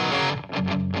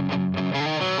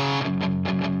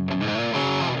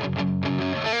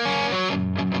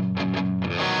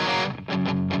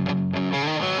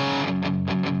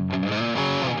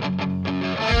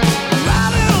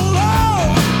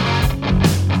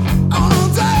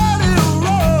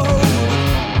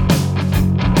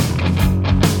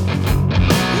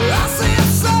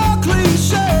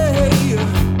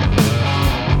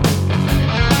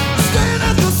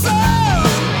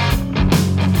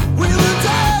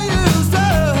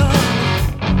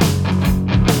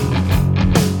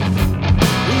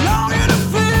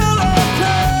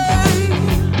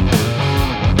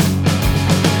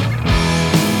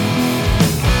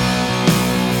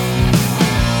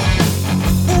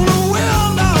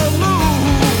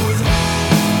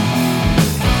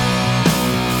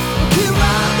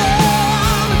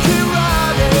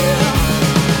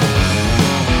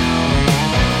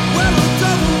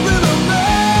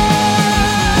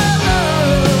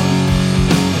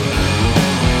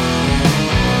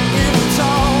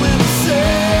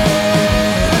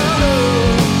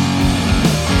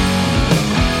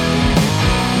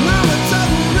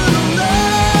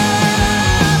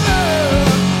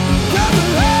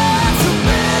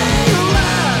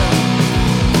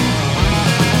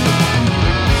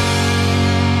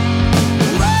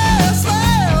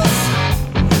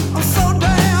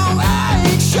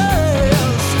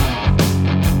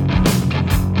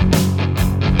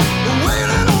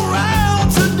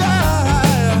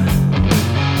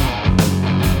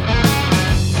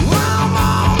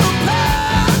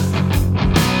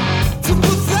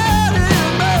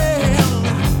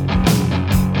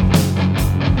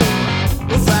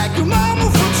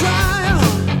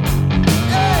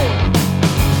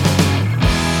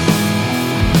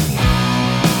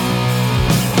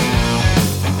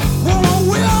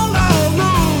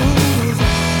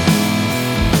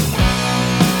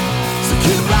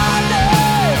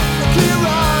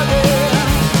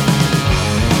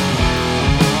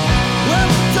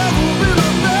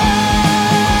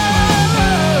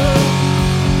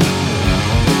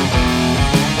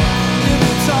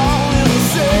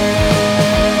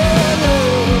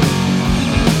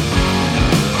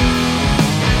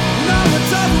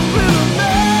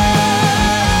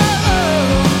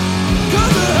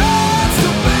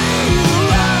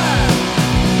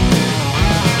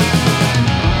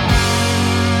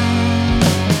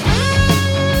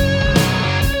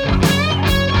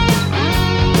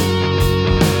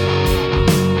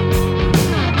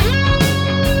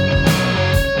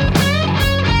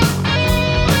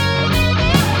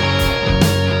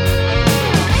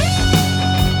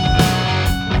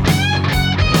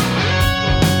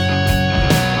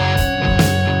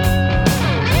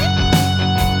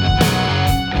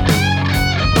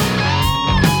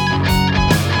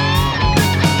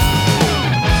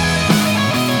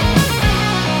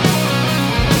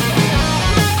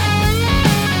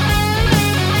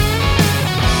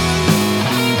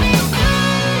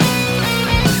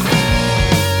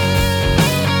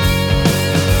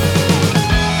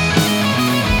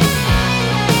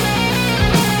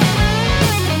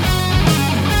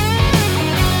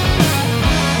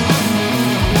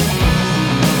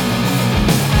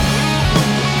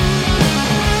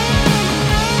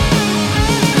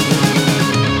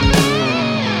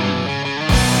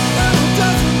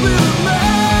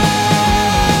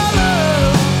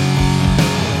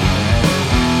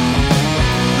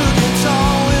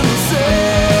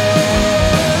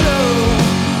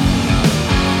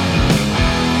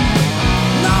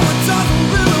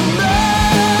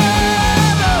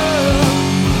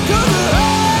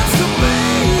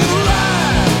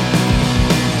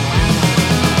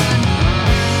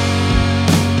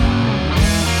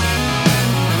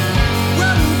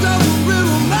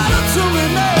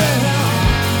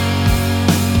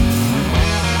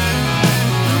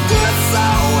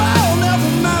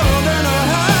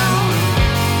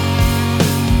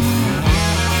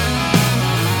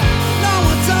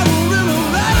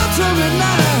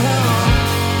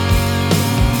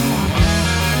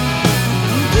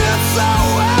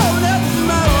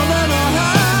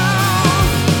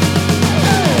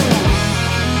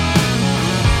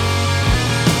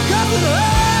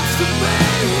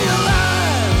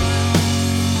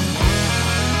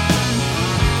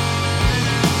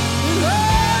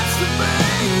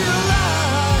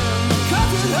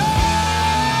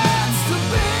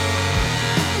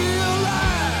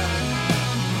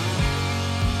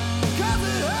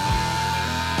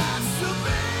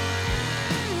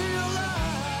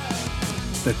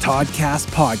 The Toddcast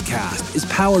Podcast is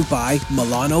powered by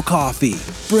Milano Coffee,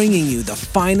 bringing you the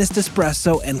finest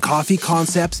espresso and coffee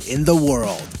concepts in the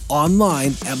world.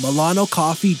 Online at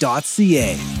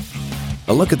milanocoffee.ca.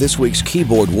 A look at this week's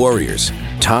keyboard warriors,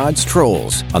 Todd's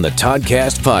Trolls, on the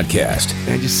Toddcast Podcast.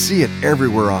 And you see it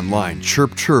everywhere online.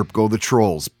 Chirp, chirp, go the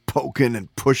trolls. Poking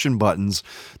and pushing buttons.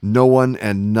 No one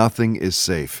and nothing is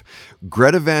safe.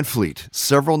 Greta Van Fleet,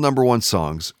 several number one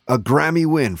songs, a Grammy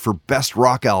win for Best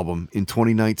Rock Album in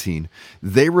 2019.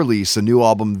 They release a new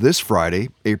album this Friday,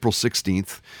 April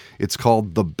 16th. It's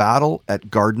called The Battle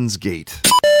at Garden's Gate.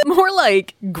 More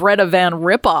like Greta Van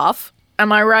Ripoff.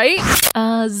 Am I right?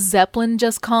 Zeppelin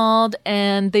just called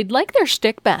and they'd like their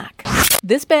shtick back.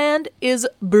 This band is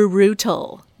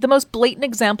brutal. The most blatant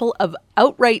example of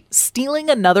outright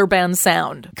stealing another band's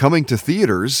sound. Coming to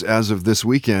theaters as of this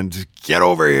weekend, get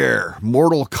over here,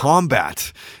 Mortal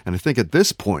Kombat. And I think at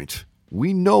this point,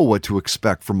 we know what to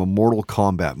expect from a Mortal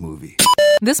Kombat movie.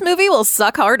 This movie will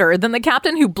suck harder than the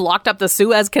captain who blocked up the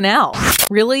Suez Canal.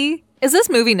 Really? Is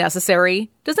this movie necessary?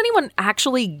 Does anyone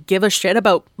actually give a shit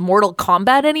about Mortal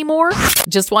Kombat anymore?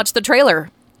 Just watch the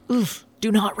trailer. Oof.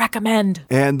 Do not recommend.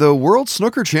 And the World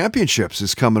Snooker Championships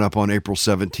is coming up on April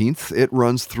 17th. It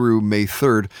runs through May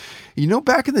 3rd. You know,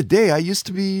 back in the day, I used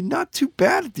to be not too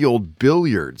bad at the old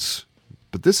billiards.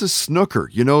 But this is snooker.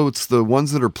 You know, it's the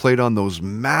ones that are played on those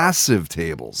massive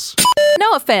tables.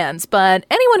 No offense, but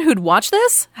anyone who'd watch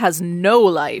this has no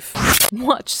life.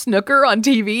 Watch snooker on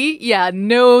TV? Yeah,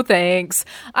 no thanks.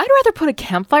 I'd rather put a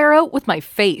campfire out with my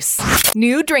face.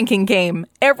 New drinking game.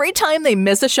 Every time they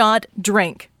miss a shot,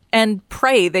 drink. And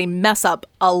pray they mess up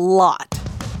a lot.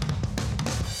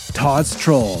 Todd's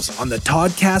Trolls on the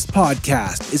Toddcast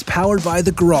Podcast is powered by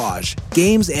The Garage,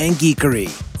 Games and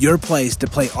Geekery. Your place to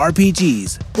play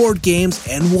RPGs, board games,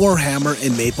 and Warhammer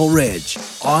in Maple Ridge.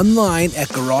 Online at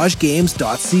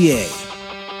garagegames.ca.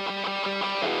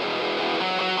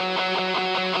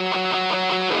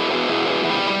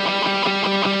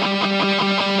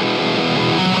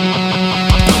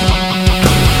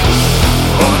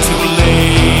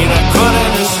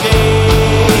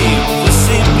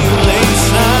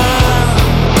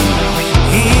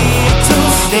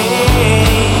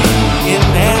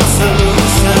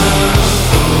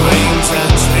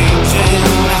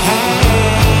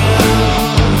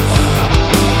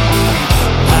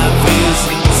 I feel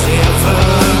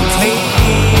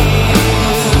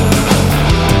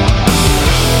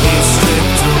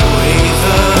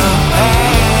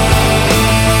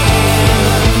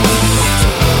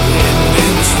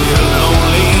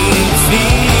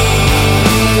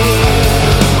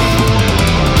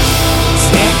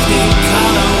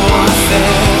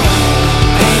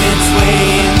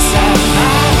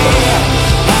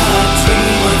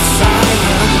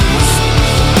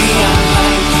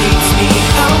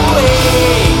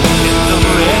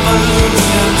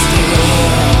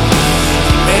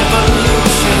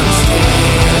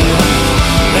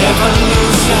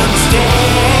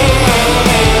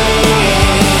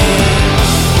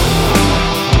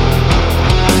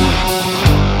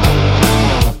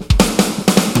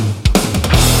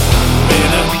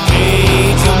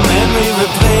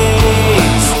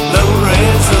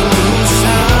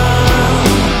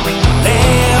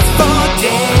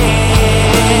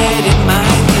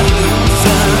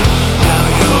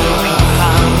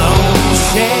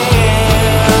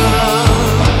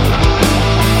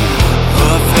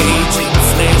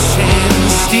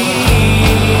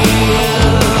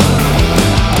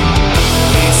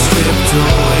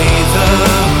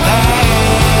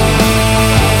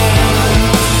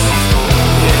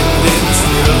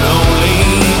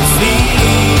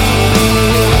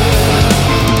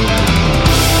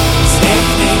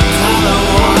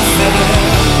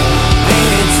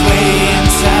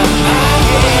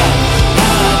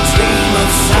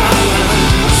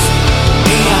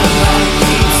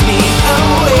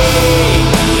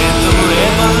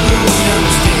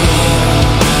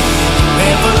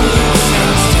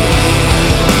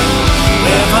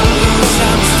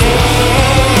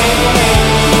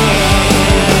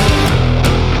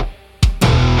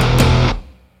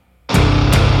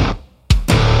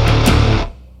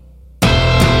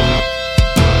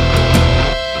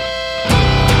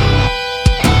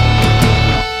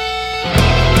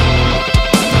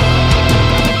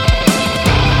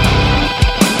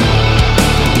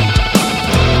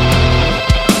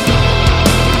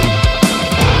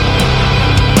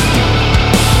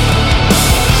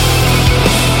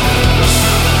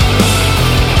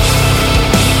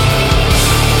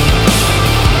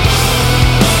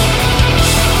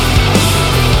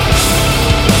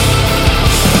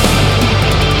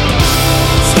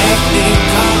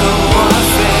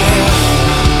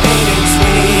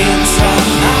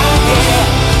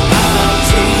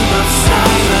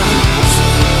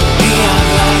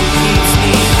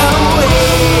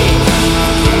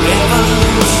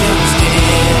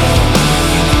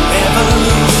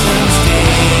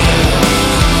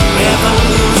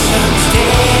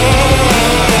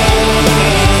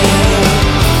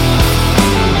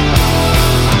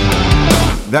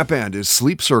That band is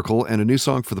Sleep Circle, and a new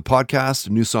song for the podcast, a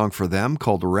new song for them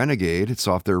called Renegade. It's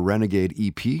off their Renegade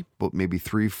EP, but maybe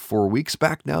 3-4 weeks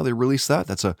back now they released that.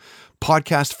 That's a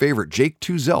podcast favorite. Jake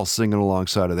Tuzell singing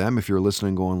alongside of them. If you're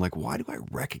listening going like, why do I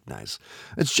recognize?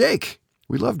 It's Jake.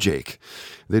 We love Jake.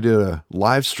 They did a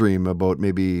live stream about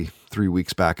maybe 3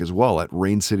 weeks back as well at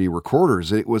Rain City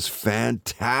Recorders. It was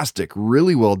fantastic.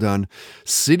 Really well done.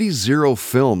 City Zero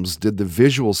Films did the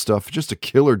visual stuff. Just a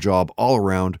killer job all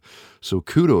around. So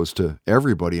kudos to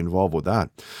everybody involved with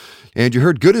that. And you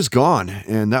heard Good Is Gone,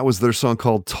 and that was their song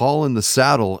called Tall in the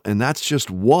Saddle, and that's just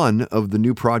one of the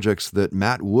new projects that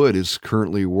Matt Wood is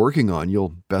currently working on.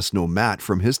 You'll best know Matt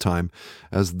from his time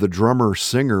as the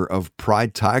drummer-singer of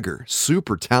Pride Tiger.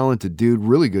 Super talented dude,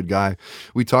 really good guy.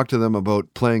 We talked to them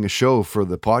about playing a show for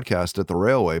the podcast at the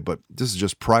Railway, but this is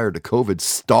just prior to COVID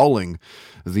stalling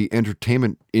the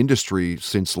entertainment industry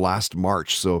since last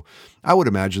March. So I would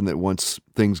imagine that once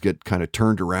things get kind of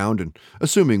turned around, and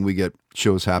assuming we get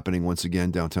shows happening once again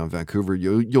downtown Vancouver,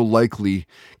 you'll likely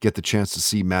get the chance to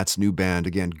see Matt's new band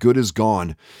again. Good Is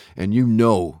Gone, and you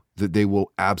know that they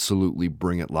will absolutely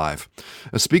bring it live.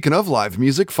 Speaking of live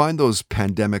music, find those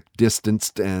pandemic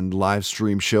distanced and live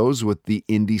stream shows with the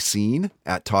indie scene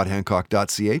at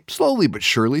toddhancock.ca. Slowly but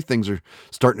surely, things are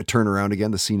starting to turn around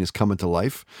again. The scene is coming to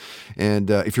life. And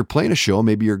if you're playing a show,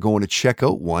 maybe you're going to check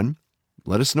out one,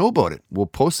 let us know about it. We'll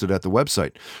post it at the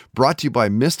website. Brought to you by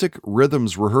Mystic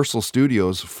Rhythms Rehearsal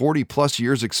Studios, 40 plus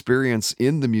years experience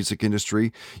in the music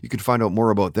industry. You can find out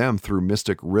more about them through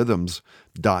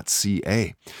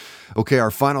mysticrhythms.ca. Okay,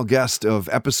 our final guest of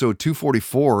episode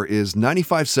 244 is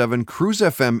 95.7 Cruise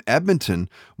FM Edmonton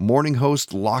morning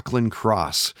host Lachlan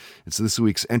Cross. It's this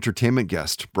week's entertainment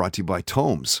guest, brought to you by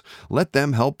Tomes. Let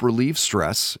them help relieve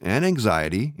stress and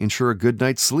anxiety, ensure a good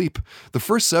night's sleep. The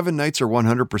first 7 nights are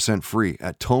 100% free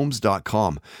at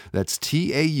tomes.com. That's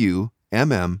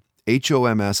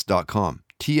TAUMMHOMS.com.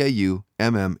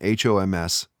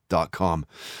 TAUMMHOMS.com.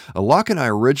 Locke and I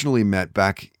originally met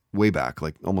way back,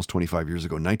 like almost 25 years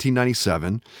ago,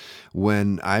 1997,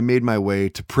 when I made my way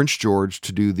to Prince George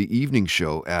to do the evening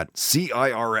show at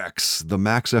CIRX, the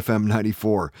Max FM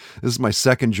 94. This is my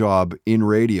second job in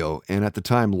radio, and at the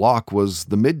time, Locke was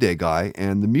the midday guy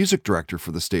and the music director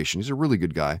for the station. He's a really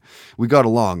good guy. We got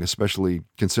along, especially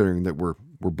considering that we're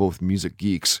both music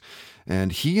geeks,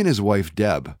 and he and his wife,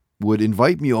 Deb, would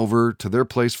invite me over to their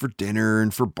place for dinner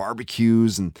and for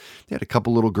barbecues. And they had a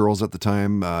couple little girls at the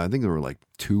time. I think they were like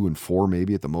 2 and 4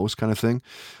 maybe at the most kind of thing.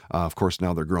 Of course,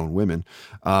 now they're grown women.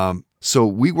 So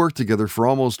we worked together for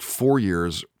almost 4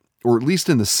 years, or at least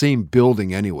in the same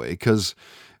building anyway, because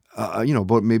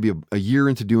about maybe a year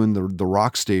into doing the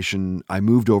rock station, I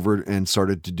moved over and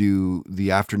started to do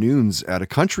the afternoons at a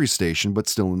country station, but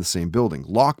still in the same building.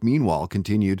 Locke, meanwhile,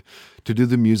 continued to do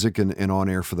the music and on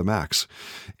air for the Max.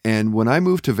 And when I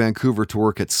moved to Vancouver to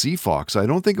work at CFOX, I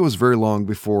don't think it was very long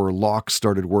before Locke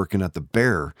started working at the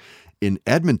Bear in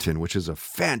Edmonton, which is a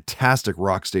fantastic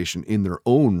rock station in their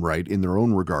own right, in their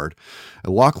own regard.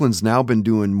 Lachlan's now been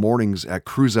doing mornings at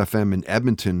Cruise FM in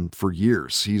Edmonton for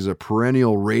years. He's a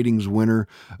perennial ratings winner,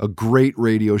 a great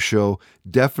radio show,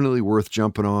 definitely worth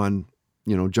jumping on.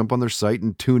 Jump on their site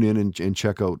and tune in and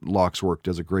check out Locke's work.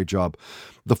 Does a great job.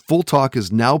 The Full Talk is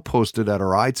now posted at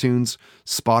our iTunes,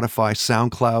 Spotify,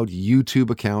 SoundCloud,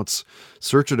 YouTube accounts.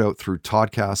 Search it out through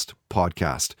Toddcast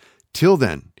Podcast. Till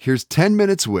then, here's 10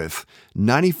 minutes with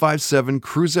 95.7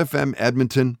 Cruise FM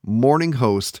Edmonton morning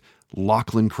host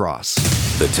Lachlan Cross.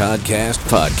 The Toddcast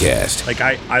Podcast. Like,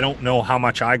 I don't know how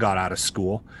much I got out of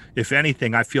school. If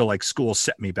anything, I feel like school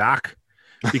set me back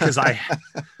because I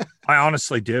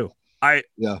honestly do. I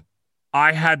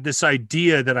had this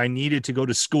idea that I needed to go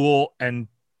to school and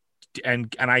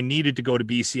I needed to go to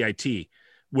BCIT.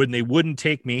 When they wouldn't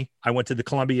take me, I went to the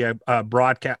Columbia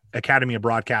Academy of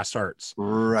Broadcast Arts,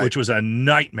 which was a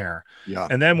nightmare. Yeah.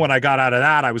 And then when I got out of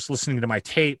that, I was listening to my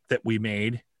tape that we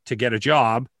made to get a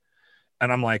job.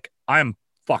 And I'm like, I'm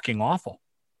fucking awful.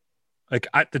 Like,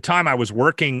 at the time I was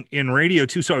working in radio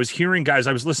too. So I was hearing guys,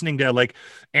 I was listening to like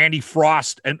Andy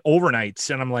Frost and Overnights.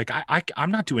 And I'm like,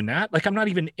 I'm not doing that. Like, I'm not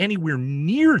even anywhere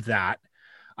near that.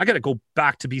 I got to go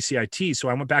back to BCIT. So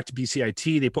I went back to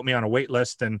BCIT. They put me on a wait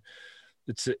list, and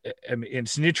it's an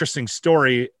interesting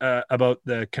story about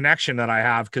the connection that I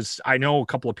have, because I know a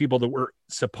couple of people that were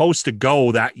supposed to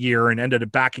go that year and ended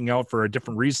up backing out for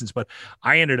different reasons. But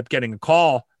I ended up getting a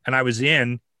call, and I was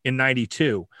in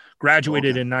 92,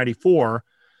 graduated in 94.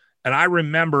 And I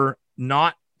remember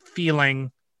not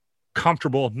feeling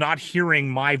comfortable, not hearing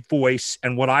my voice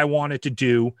and what I wanted to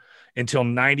do until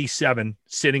 97,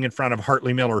 sitting in front of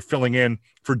Hartley Miller, filling in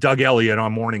for Doug Elliott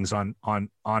on mornings on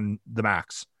the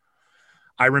Max.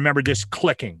 I remember just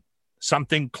clicking.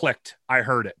 Something clicked. I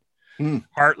heard it.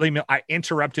 I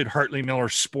interrupted Hartley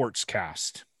Miller's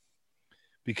sportscast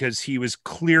because he was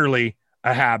clearly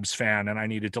a Habs fan, and I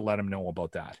needed to let him know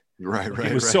about that. Right.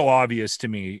 It was so obvious to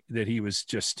me that he was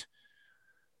just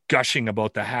gushing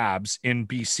about the Habs in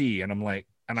BC, and I'm like,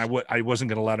 and I wasn't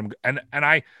going to let him. And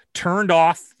I turned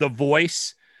off the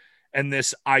voice and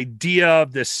this idea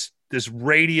of this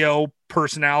radio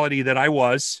personality that I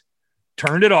was,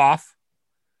 turned it off.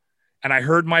 And I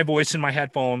heard my voice in my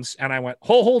headphones, and I went,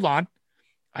 hold on.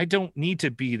 I don't need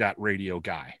to be that radio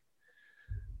guy.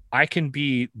 I can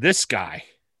be this guy.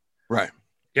 Right.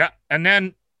 Yeah. And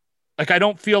then, like, I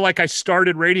don't feel like I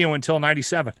started radio until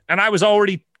 97. And I was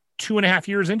already 2.5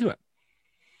 years into it.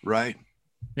 Right.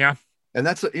 Yeah. And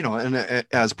that's, and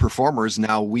as performers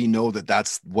now, we know that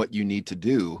that's what you need to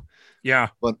do. Yeah.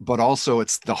 But also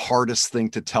it's the hardest thing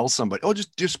to tell somebody. Oh,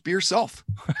 just be yourself.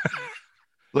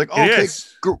 Like, okay,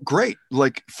 great.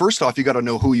 Like, first off, you got to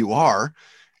know who you are.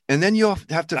 And then you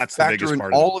have to factor in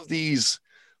all of these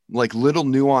like little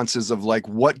nuances of like,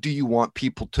 what do you want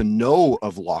people to know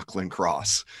of Lachlan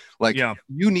Cross? Like,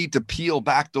 you need to peel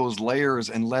back those layers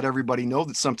and let everybody know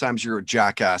that sometimes you're a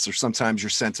jackass, or sometimes you're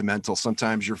sentimental,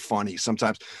 sometimes you're funny,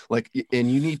 sometimes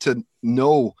and you need to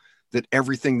know that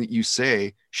everything that you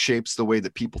say shapes the way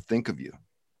that people think of you.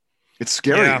 It's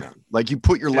scary. Man. Like, you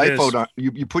put your life out,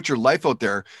 you put your life out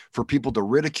there for people to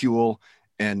ridicule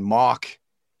and mock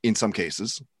in some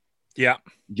cases. Yeah.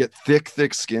 Get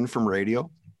thick skin from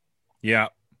radio. Yeah,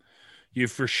 you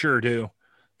for sure do.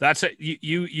 That's it.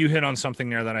 You hit on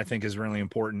something there that I think is really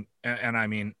important. And I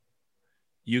mean,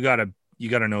 you gotta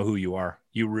know who you are.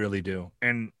 You really do.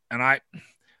 And I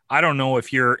don't know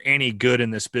if you're any good in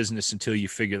this business until you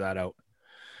figure that out.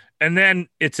 And then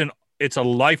it's a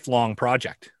lifelong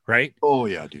project, right? Oh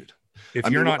yeah, dude.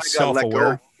 If you're not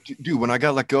self-aware, dude, when I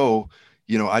got let go,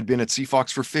 I'd been at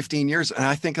CFOX for 15 years, and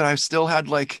I think that I still had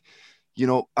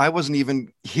I wasn't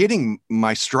even hitting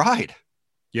my stride.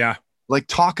 Yeah. Like,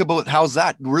 talk about how's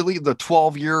that? Really, the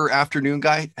 12-year afternoon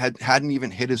guy hadn't even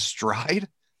hit his stride.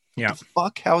 Yeah.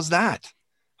 Fuck, how's that?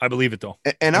 I believe it though.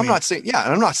 And I'm not saying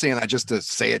that just to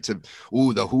say it to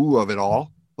the who of it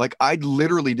all. Like, I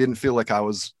literally didn't feel like I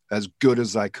was as good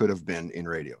as I could have been in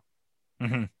radio.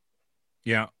 Mm-hmm.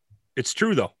 Yeah, it's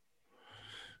true though.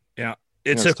 Yeah,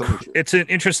 it's an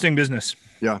interesting business.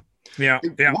 Yeah. Yeah.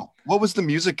 Yeah. What was the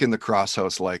music in the Cross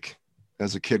House like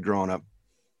as a kid growing up?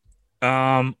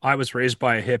 I was raised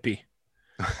by a hippie.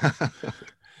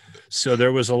 So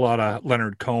there was a lot of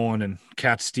Leonard Cohen and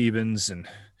Cat Stevens and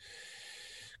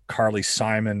Carly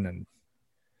Simon and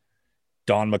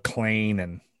Don McLean.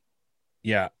 And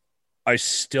yeah, I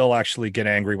still actually get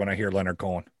angry when I hear Leonard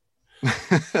Cohen.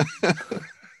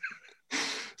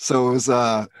 So it was,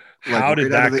 how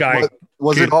did that guy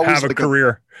have a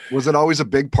career? Was it always a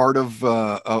big part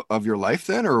of your life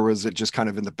then, or was it just kind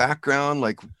of in the background?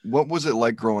 Like, what was it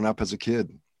like growing up as a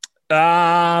kid?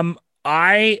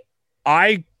 I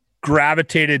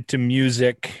gravitated to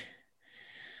music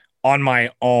on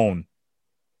my own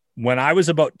when I was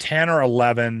about 10 or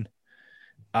 11.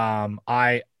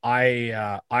 I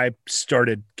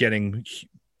started getting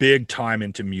big time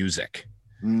into music,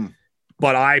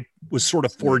 but I was sort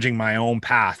of forging my own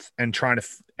path and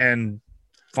and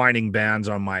finding bands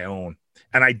on my own.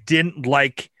 And I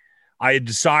had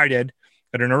decided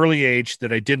at an early age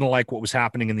that I didn't like what was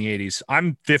happening in the 80s.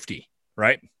 I'm 50,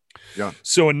 right? Yeah.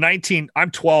 So I'm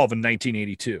 12 in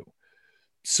 1982.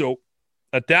 So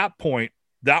at that point,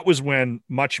 that was when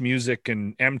Much Music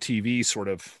and MTV sort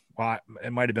of,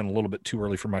 it might have been a little bit too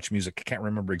early for Much Music. I can't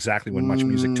remember exactly when Much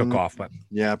Music took off, but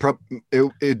yeah,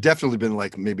 it definitely been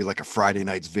like maybe like a Friday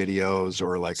Night's Videos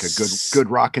or like a good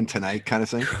Rockin' Tonight kind of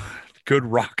thing. Good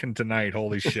Rockin' Tonight.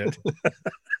 Holy shit.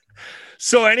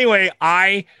 So anyway,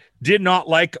 I did not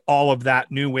like all of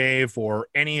that new wave or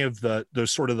any of the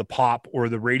sort of the pop or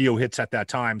the radio hits at that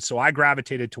time. So I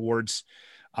gravitated towards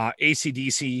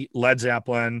AC/DC, Led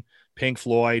Zeppelin, Pink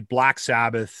Floyd, Black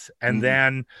Sabbath. And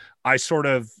then I sort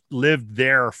of lived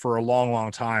there for a long,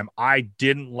 long time. I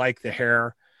didn't like the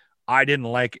hair. I didn't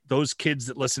like those kids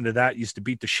that listened to that used to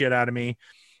beat the shit out of me.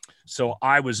 So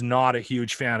I was not a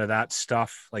huge fan of that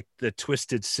stuff. Like the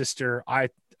Twisted Sister. I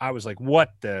was like,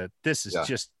 this is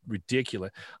just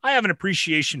ridiculous. I have an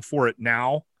appreciation for it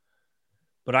now,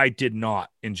 but I did not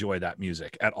enjoy that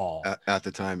music at all. At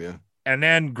the time, yeah. And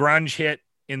then grunge hit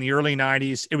in the early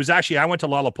 90s. It was actually, I went to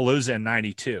Lollapalooza in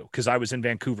 92 because I was in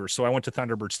Vancouver. So I went to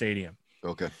Thunderbird Stadium.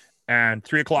 Okay. And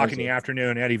 3:00 in the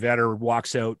afternoon, Eddie Vedder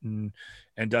walks out and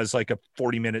does like a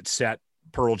 40-minute set,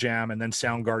 Pearl Jam, and then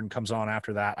Soundgarden comes on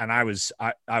after that. And I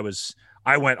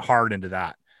went hard into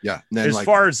that. Yeah. And then, as like,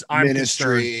 far as I'm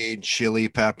Ministry, Chili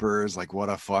Peppers, like what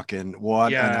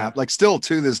Yeah. an app. Like still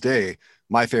to this day,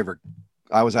 my favorite.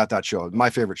 I was at that show. My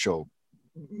favorite show.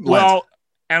 Well,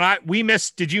 and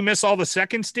did you miss all the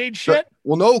second stage shit?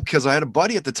 Well, no, because I had a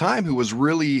buddy at the time who was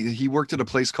he worked at a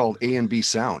place called A&B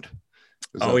Sound.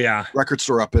 It was a record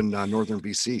store up in northern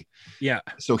BC. Yeah.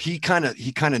 So he kind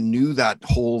of knew that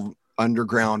whole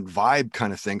underground vibe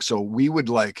kind of thing. So we would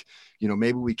like,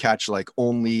 maybe we catch like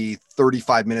only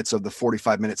 35 minutes of the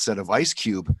 45-minute set of Ice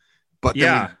Cube, but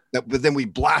then we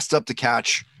blast up to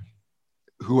catch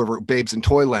whoever, Babes in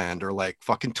Toyland, or like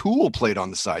fucking Tool played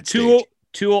on the side stage.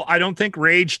 Tool. I don't think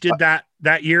Rage did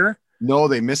that year. No,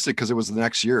 they missed it because it was the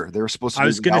next year. They were supposed to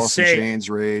do Alice in Chains,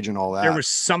 Rage, and all that. There was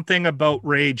something about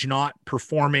Rage not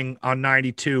performing on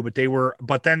 92,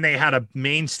 but then they had a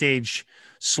main stage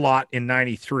slot in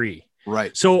 93.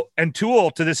 Right. So, and Tool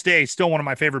to this day, still one of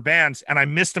my favorite bands, and I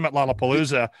missed them at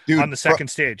Lollapalooza on the second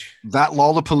stage. That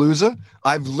Lollapalooza,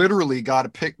 I've literally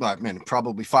got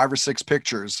probably 5 or 6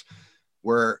 pictures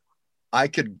where I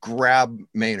could grab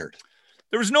Maynard.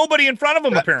 There was nobody in front of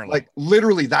him, apparently. Like,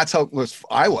 literally, that's how close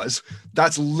I was.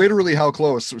 That's literally how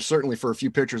close, certainly for a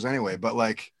few pictures anyway. But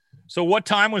like, so what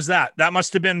time was that? That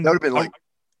must have been like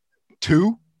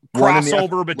 2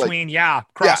 crossover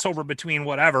between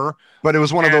whatever. But it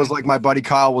was one of those, like, my buddy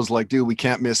Kyle was like, dude, we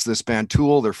can't miss this band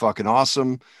Tool. They're fucking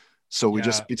awesome. So we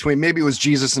just, maybe it was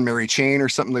Jesus and Mary Chain or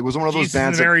something. It was one of those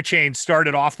bands. Jesus and Mary Chain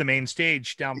started off the main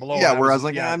stage down below. Yeah, where I was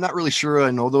like, I'm not really sure I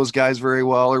know those guys very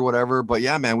well or whatever. But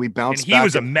yeah, man, we bounced back. He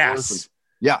was a mess.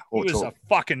 He was a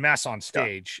fucking mess on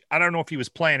stage. Yeah. I don't know if he was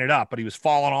playing it up, but he was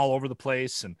falling all over the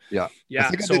place. And yeah.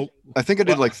 I think I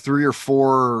did like 3 or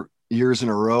 4 years in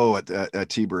a row at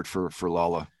T-Bird for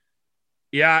Lala.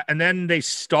 Yeah, and then they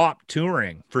stopped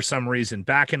touring for some reason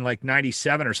back in like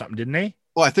 97 or something, didn't they?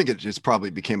 Well, I think it just probably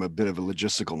became a bit of a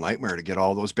logistical nightmare to get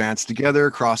all those bands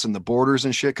together, crossing the borders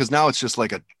and shit. Because now it's just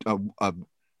like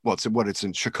it's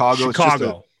in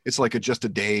Chicago. It's like just a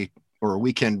day or a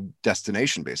weekend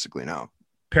destination basically now.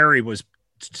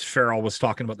 Farrell was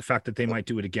talking about the fact that they might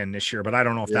do it again this year, but I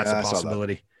don't know if that's a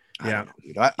possibility. I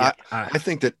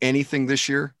think that anything this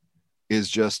year is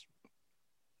just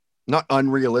not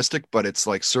unrealistic, but it's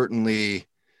like certainly.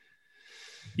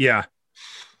 Yeah.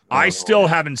 I still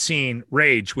haven't seen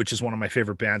Rage, which is one of my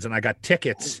favorite bands, and I got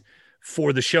tickets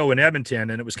for the show in Edmonton,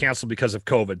 and it was canceled because of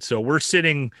COVID. So we're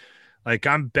sitting, like,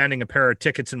 I'm bending a pair of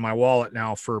tickets in my wallet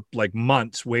now for like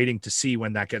months, waiting to see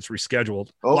when that gets rescheduled.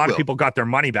 A lot of people got their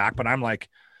money back, but I'm like,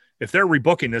 if they're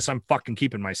rebooking this, I'm fucking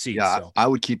keeping my seats. Yeah, so. I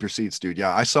would keep your seats, dude.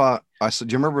 Yeah, I saw. Do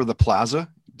you remember the Plaza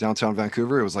downtown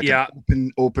Vancouver? It was like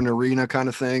an open arena kind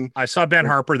of thing. I saw Ben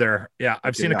Harper there. Yeah,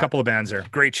 I've seen a couple of bands there.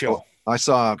 Great show. I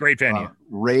saw great venue.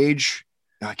 Rage.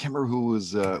 I can't remember who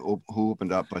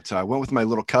opened up, but I went with my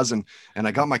little cousin, and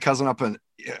I got my cousin up in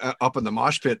the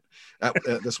mosh pit at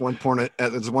this one point.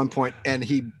 And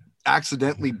he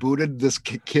accidentally booted this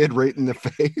kid right in the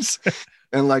face,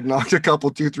 and like knocked a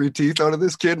couple 2-3 teeth out of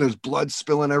this kid, and there's blood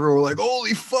spilling everywhere. We're like,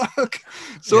 holy fuck!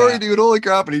 Sorry, dude. Holy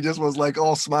crap! And he just was like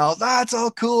all smiles. That's all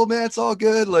cool, man. It's all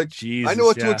good. Like, Jesus, I know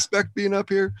what to expect being up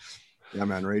here. Yeah,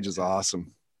 man. Rage is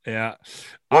awesome. Yeah.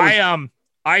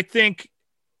 I think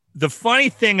the funny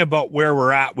thing about where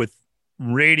we're at with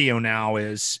radio now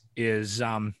is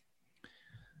and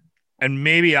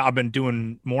maybe I've been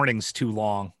doing mornings too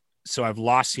long, so I've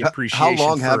lost the appreciation. How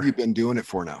long have you been doing it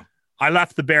for now? I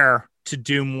left the Bear to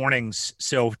do mornings,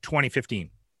 so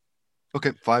 2015. Okay,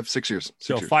 5-6 years.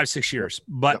 5-6 years.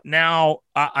 But now,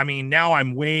 now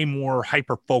I'm way more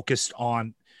hyper focused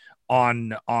on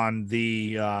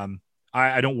the.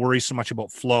 I don't worry so much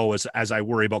about flow as I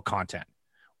worry about content.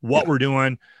 What we're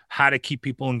doing, how to keep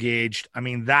people engaged. I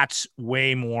mean, that's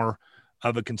way more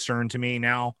of a concern to me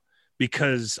now,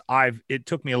 because it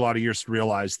took me a lot of years to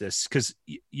realize this, because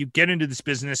you get into this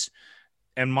business,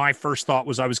 and my first thought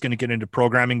was I was going to get into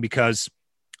programming because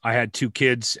I had 2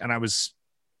 kids, and I was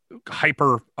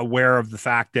hyper aware of the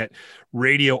fact that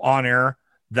radio on air,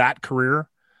 that career,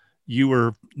 you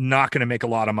were not going to make a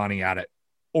lot of money at it.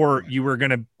 Or you were going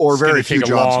to take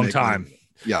a long time.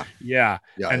 Yeah.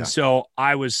 And so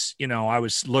I was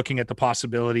looking at the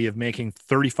possibility of making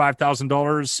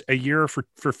 $35,000 a year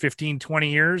for 15,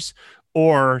 20 years,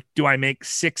 or do I make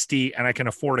 60 and I can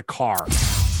afford a car?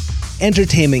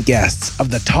 Entertainment guests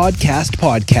of the Toddcast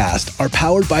podcast are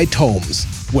powered by Tomes,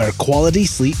 where quality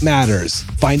sleep matters.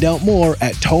 Find out more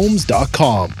at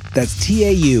tomes.com. That's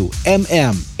TAUMMHOMS.com.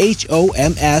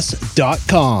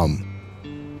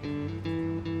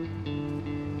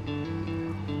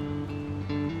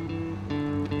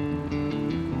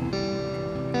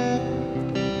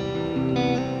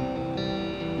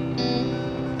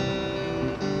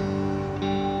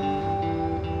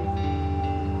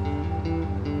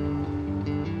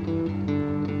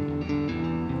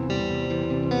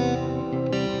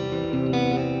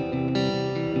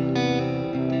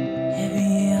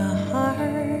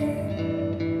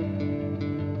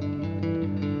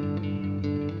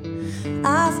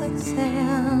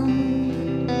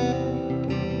 quicksand.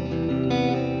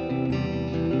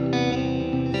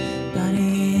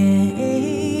 Body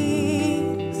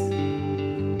aches,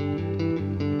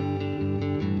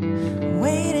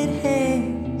 weighted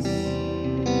heads,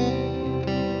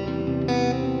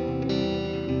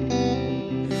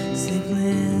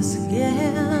 sleepless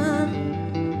again.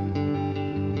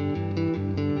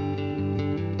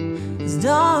 As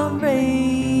dawn breaks,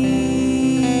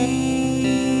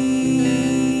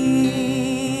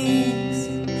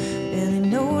 barely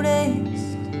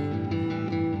noticed,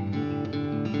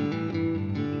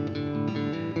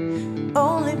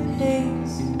 only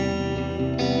pace.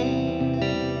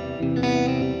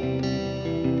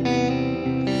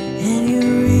 And you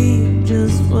reap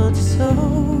just what you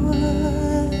sow.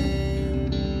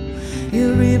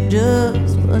 You reap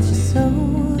just what you sow.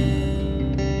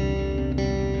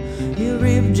 You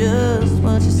reap just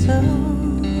what you sow.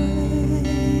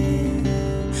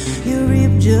 You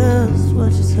reap just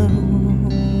what you sow.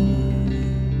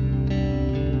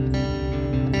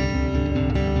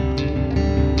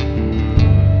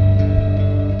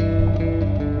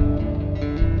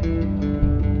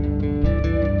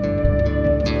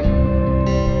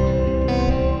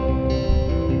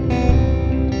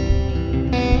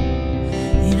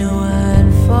 You know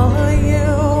I'd follow you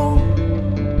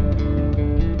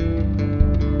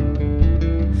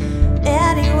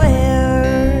anywhere.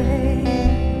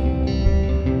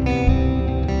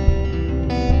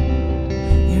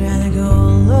 You'd rather go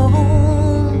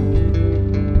alone,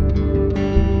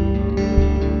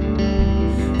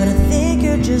 but I think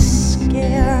you're just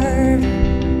scared.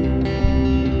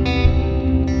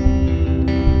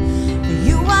 For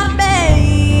you are me,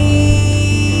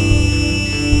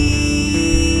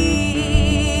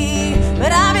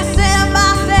 but I've been setting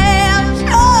myself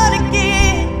short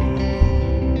again.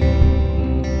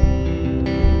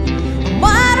 I'm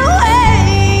wide awake.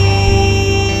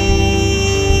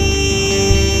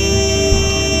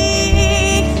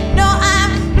 No,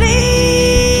 I'm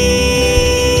bleeding,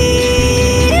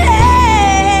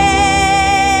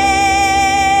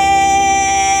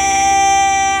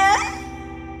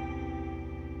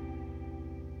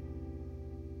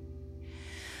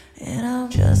 and I'm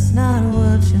just not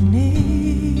what you need.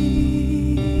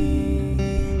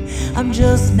 I'm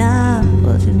just not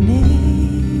what you need.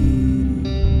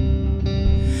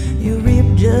 You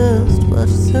reap just what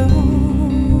you sow.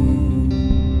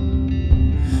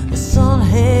 The sun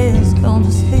has gone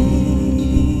to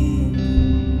sleep,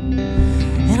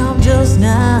 and I'm just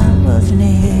not what you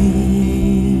need.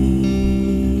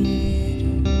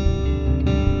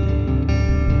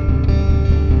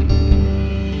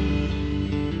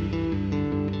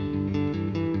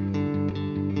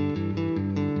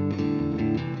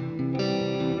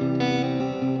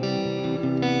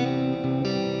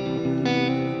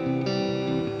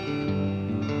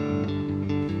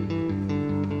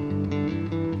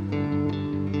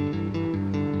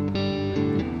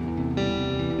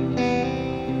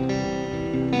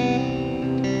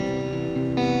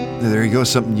 There you go,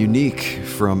 something unique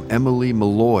from Emily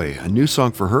Malloy. A new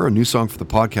song for her, a new song for the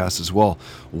podcast as well,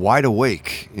 Wide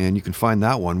Awake. And you can find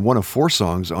that one of 4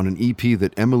 songs on an EP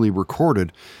that Emily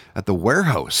recorded at the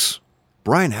Warehouse,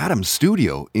 Bryan Adams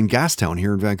studio in Gastown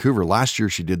here in Vancouver. Last year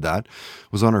she did that.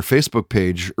 Was on our Facebook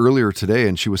page earlier today,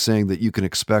 and she was saying that you can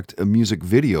expect a music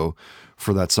video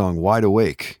for that song Wide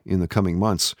Awake in the coming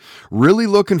months. Really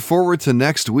looking forward to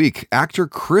next week. Actor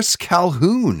Chris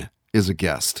Calhoun is a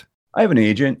guest. I have an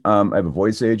agent. I have a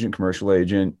voice agent, commercial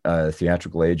agent,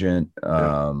 theatrical agent,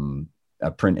 a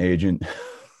print agent.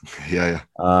 Yeah.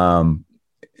 All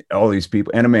these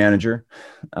people, and a manager.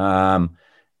 And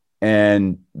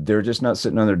they're just not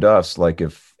sitting on their duffs. Like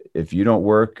if you don't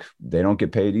work, they don't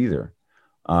get paid either.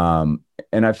 And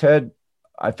I've had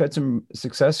some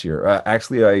success here.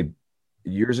 Actually,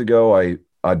 years ago I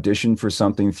auditioned for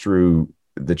something through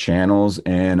the channels,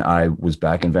 and I was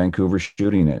back in Vancouver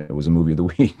shooting it. It was a movie of the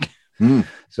week.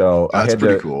 So that's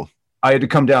pretty cool. I had to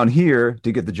come down here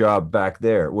to get the job back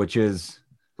there, which is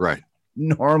right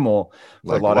normal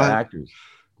for a lot of actors.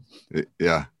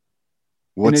 Yeah.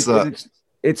 What's that?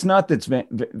 It's not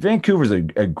that Vancouver's a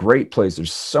great place.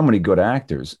 There's so many good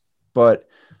actors,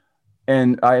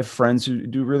 and I have friends who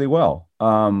do really well.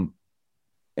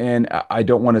 And I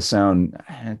don't want to sound,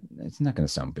 it's not going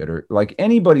to sound bitter. Like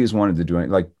anybody who's wanted to do it,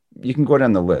 like you can go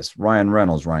down the list: Ryan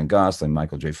Reynolds, Ryan Gosling,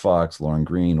 Michael J. Fox, Lauren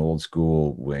Green, Old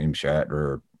School, William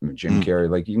Shatner, Jim Carrey.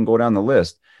 Like you can go down the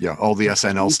list. Yeah, all the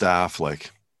SNL staff.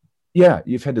 Like, yeah,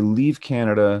 you've had to leave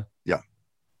Canada. Yeah,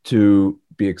 to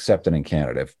be accepted in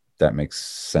Canada, if that makes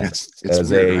sense. It's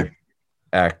as weird, a right?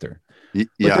 actor. But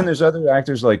then there's other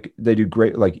actors like they do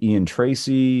great, like Ian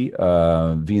Tracy,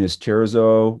 Venus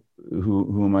Cherzo,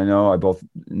 whom I know, I both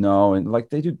know, and like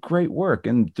they do great work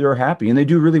and they're happy and they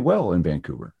do really well in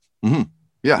Vancouver. Mm-hmm.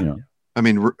 Yeah. You know? I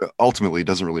mean, ultimately, it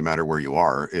doesn't really matter where you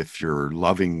are. If you're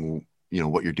loving,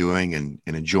 what you're doing and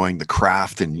enjoying the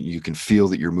craft and you can feel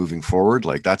that you're moving forward,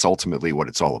 like that's ultimately what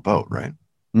it's all about, right?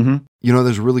 Mm-hmm.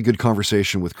 There's a really good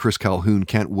conversation with Chris Calhoun.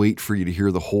 Can't wait for you to hear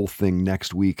the whole thing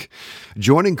next week.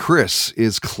 Joining Chris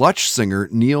is Clutch singer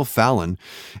Neil Fallon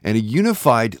and a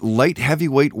unified light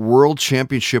heavyweight world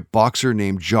championship boxer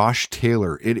named Josh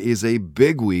Taylor. It is a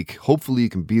big week. Hopefully you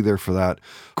can be there for that.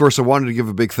 Of course, I wanted to give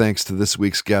a big thanks to this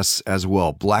week's guests as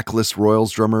well. Blacklist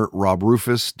Royals drummer Rob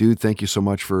Rufus. Dude, thank you so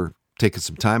much for taking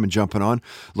some time and jumping on.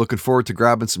 Looking forward to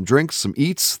grabbing some drinks, some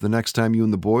eats the next time you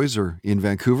and the boys are in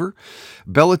Vancouver.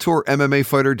 Bellator MMA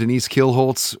fighter Denise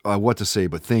Kielholtz, what to say,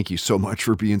 but thank you so much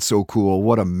for being so cool.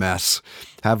 What a mess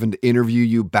having to interview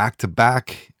you back to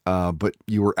back, but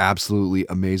you were absolutely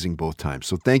amazing both times.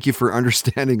 So thank you for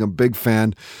understanding. I'm a big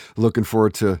fan. Looking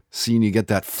forward to seeing you get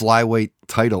that flyweight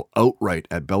title outright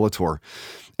at Bellator.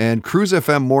 And Cruise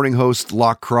FM morning host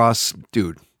Locke Cross,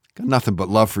 dude, got nothing but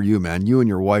love for you, man. You and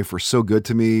your wife were so good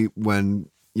to me when,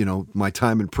 my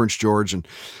time in Prince George. And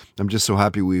I'm just so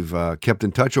happy we've kept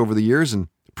in touch over the years and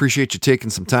appreciate you taking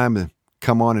some time to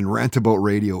come on and rant about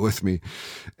radio with me.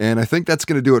 And I think that's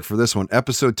going to do it for this one.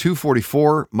 Episode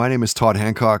 244. My name is Todd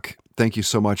Hancock. Thank you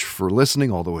so much for listening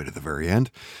all the way to the very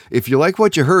end. If you like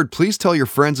what you heard, please tell your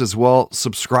friends as well.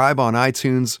 Subscribe on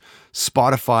iTunes,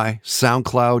 Spotify,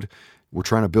 SoundCloud. We're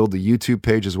trying to build the YouTube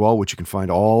page as well, which you can find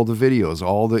all the videos,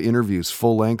 all the interviews,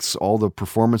 full lengths, all the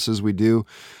performances we do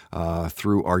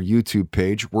through our YouTube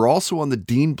page. We're also on the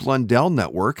Dean Blundell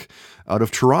Network out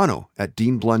of Toronto at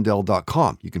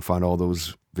deanblundell.com. You can find all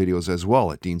those videos as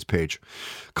well at Dean's page.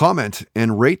 Comment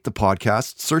and rate the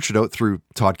podcast. Search it out through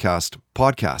Toddcast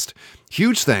Podcast.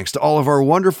 Huge thanks to all of our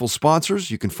wonderful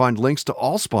sponsors. You can find links to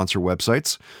all sponsor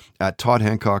websites at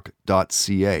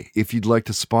toddhancock.ca. If you'd like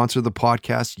to sponsor the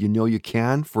podcast, you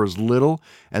can for as little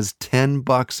as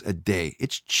 $10 a day.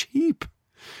 It's cheap.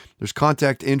 There's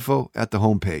contact info at the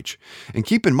homepage. And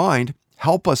keep in mind,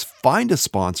 help us find a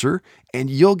sponsor and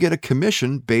you'll get a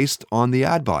commission based on the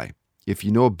ad buy. If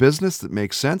you know a business that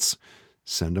makes sense,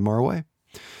 send them our way.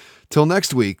 Till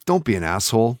next week, don't be an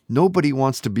asshole. Nobody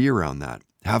wants to be around that.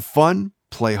 Have fun,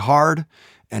 play hard,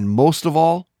 and most of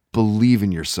all, believe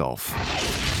in yourself.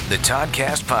 The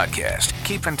Toddcast Podcast.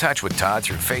 Keep in touch with Todd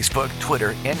through Facebook,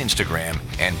 Twitter, and Instagram,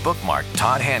 and bookmark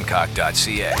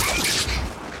toddhancock.ca.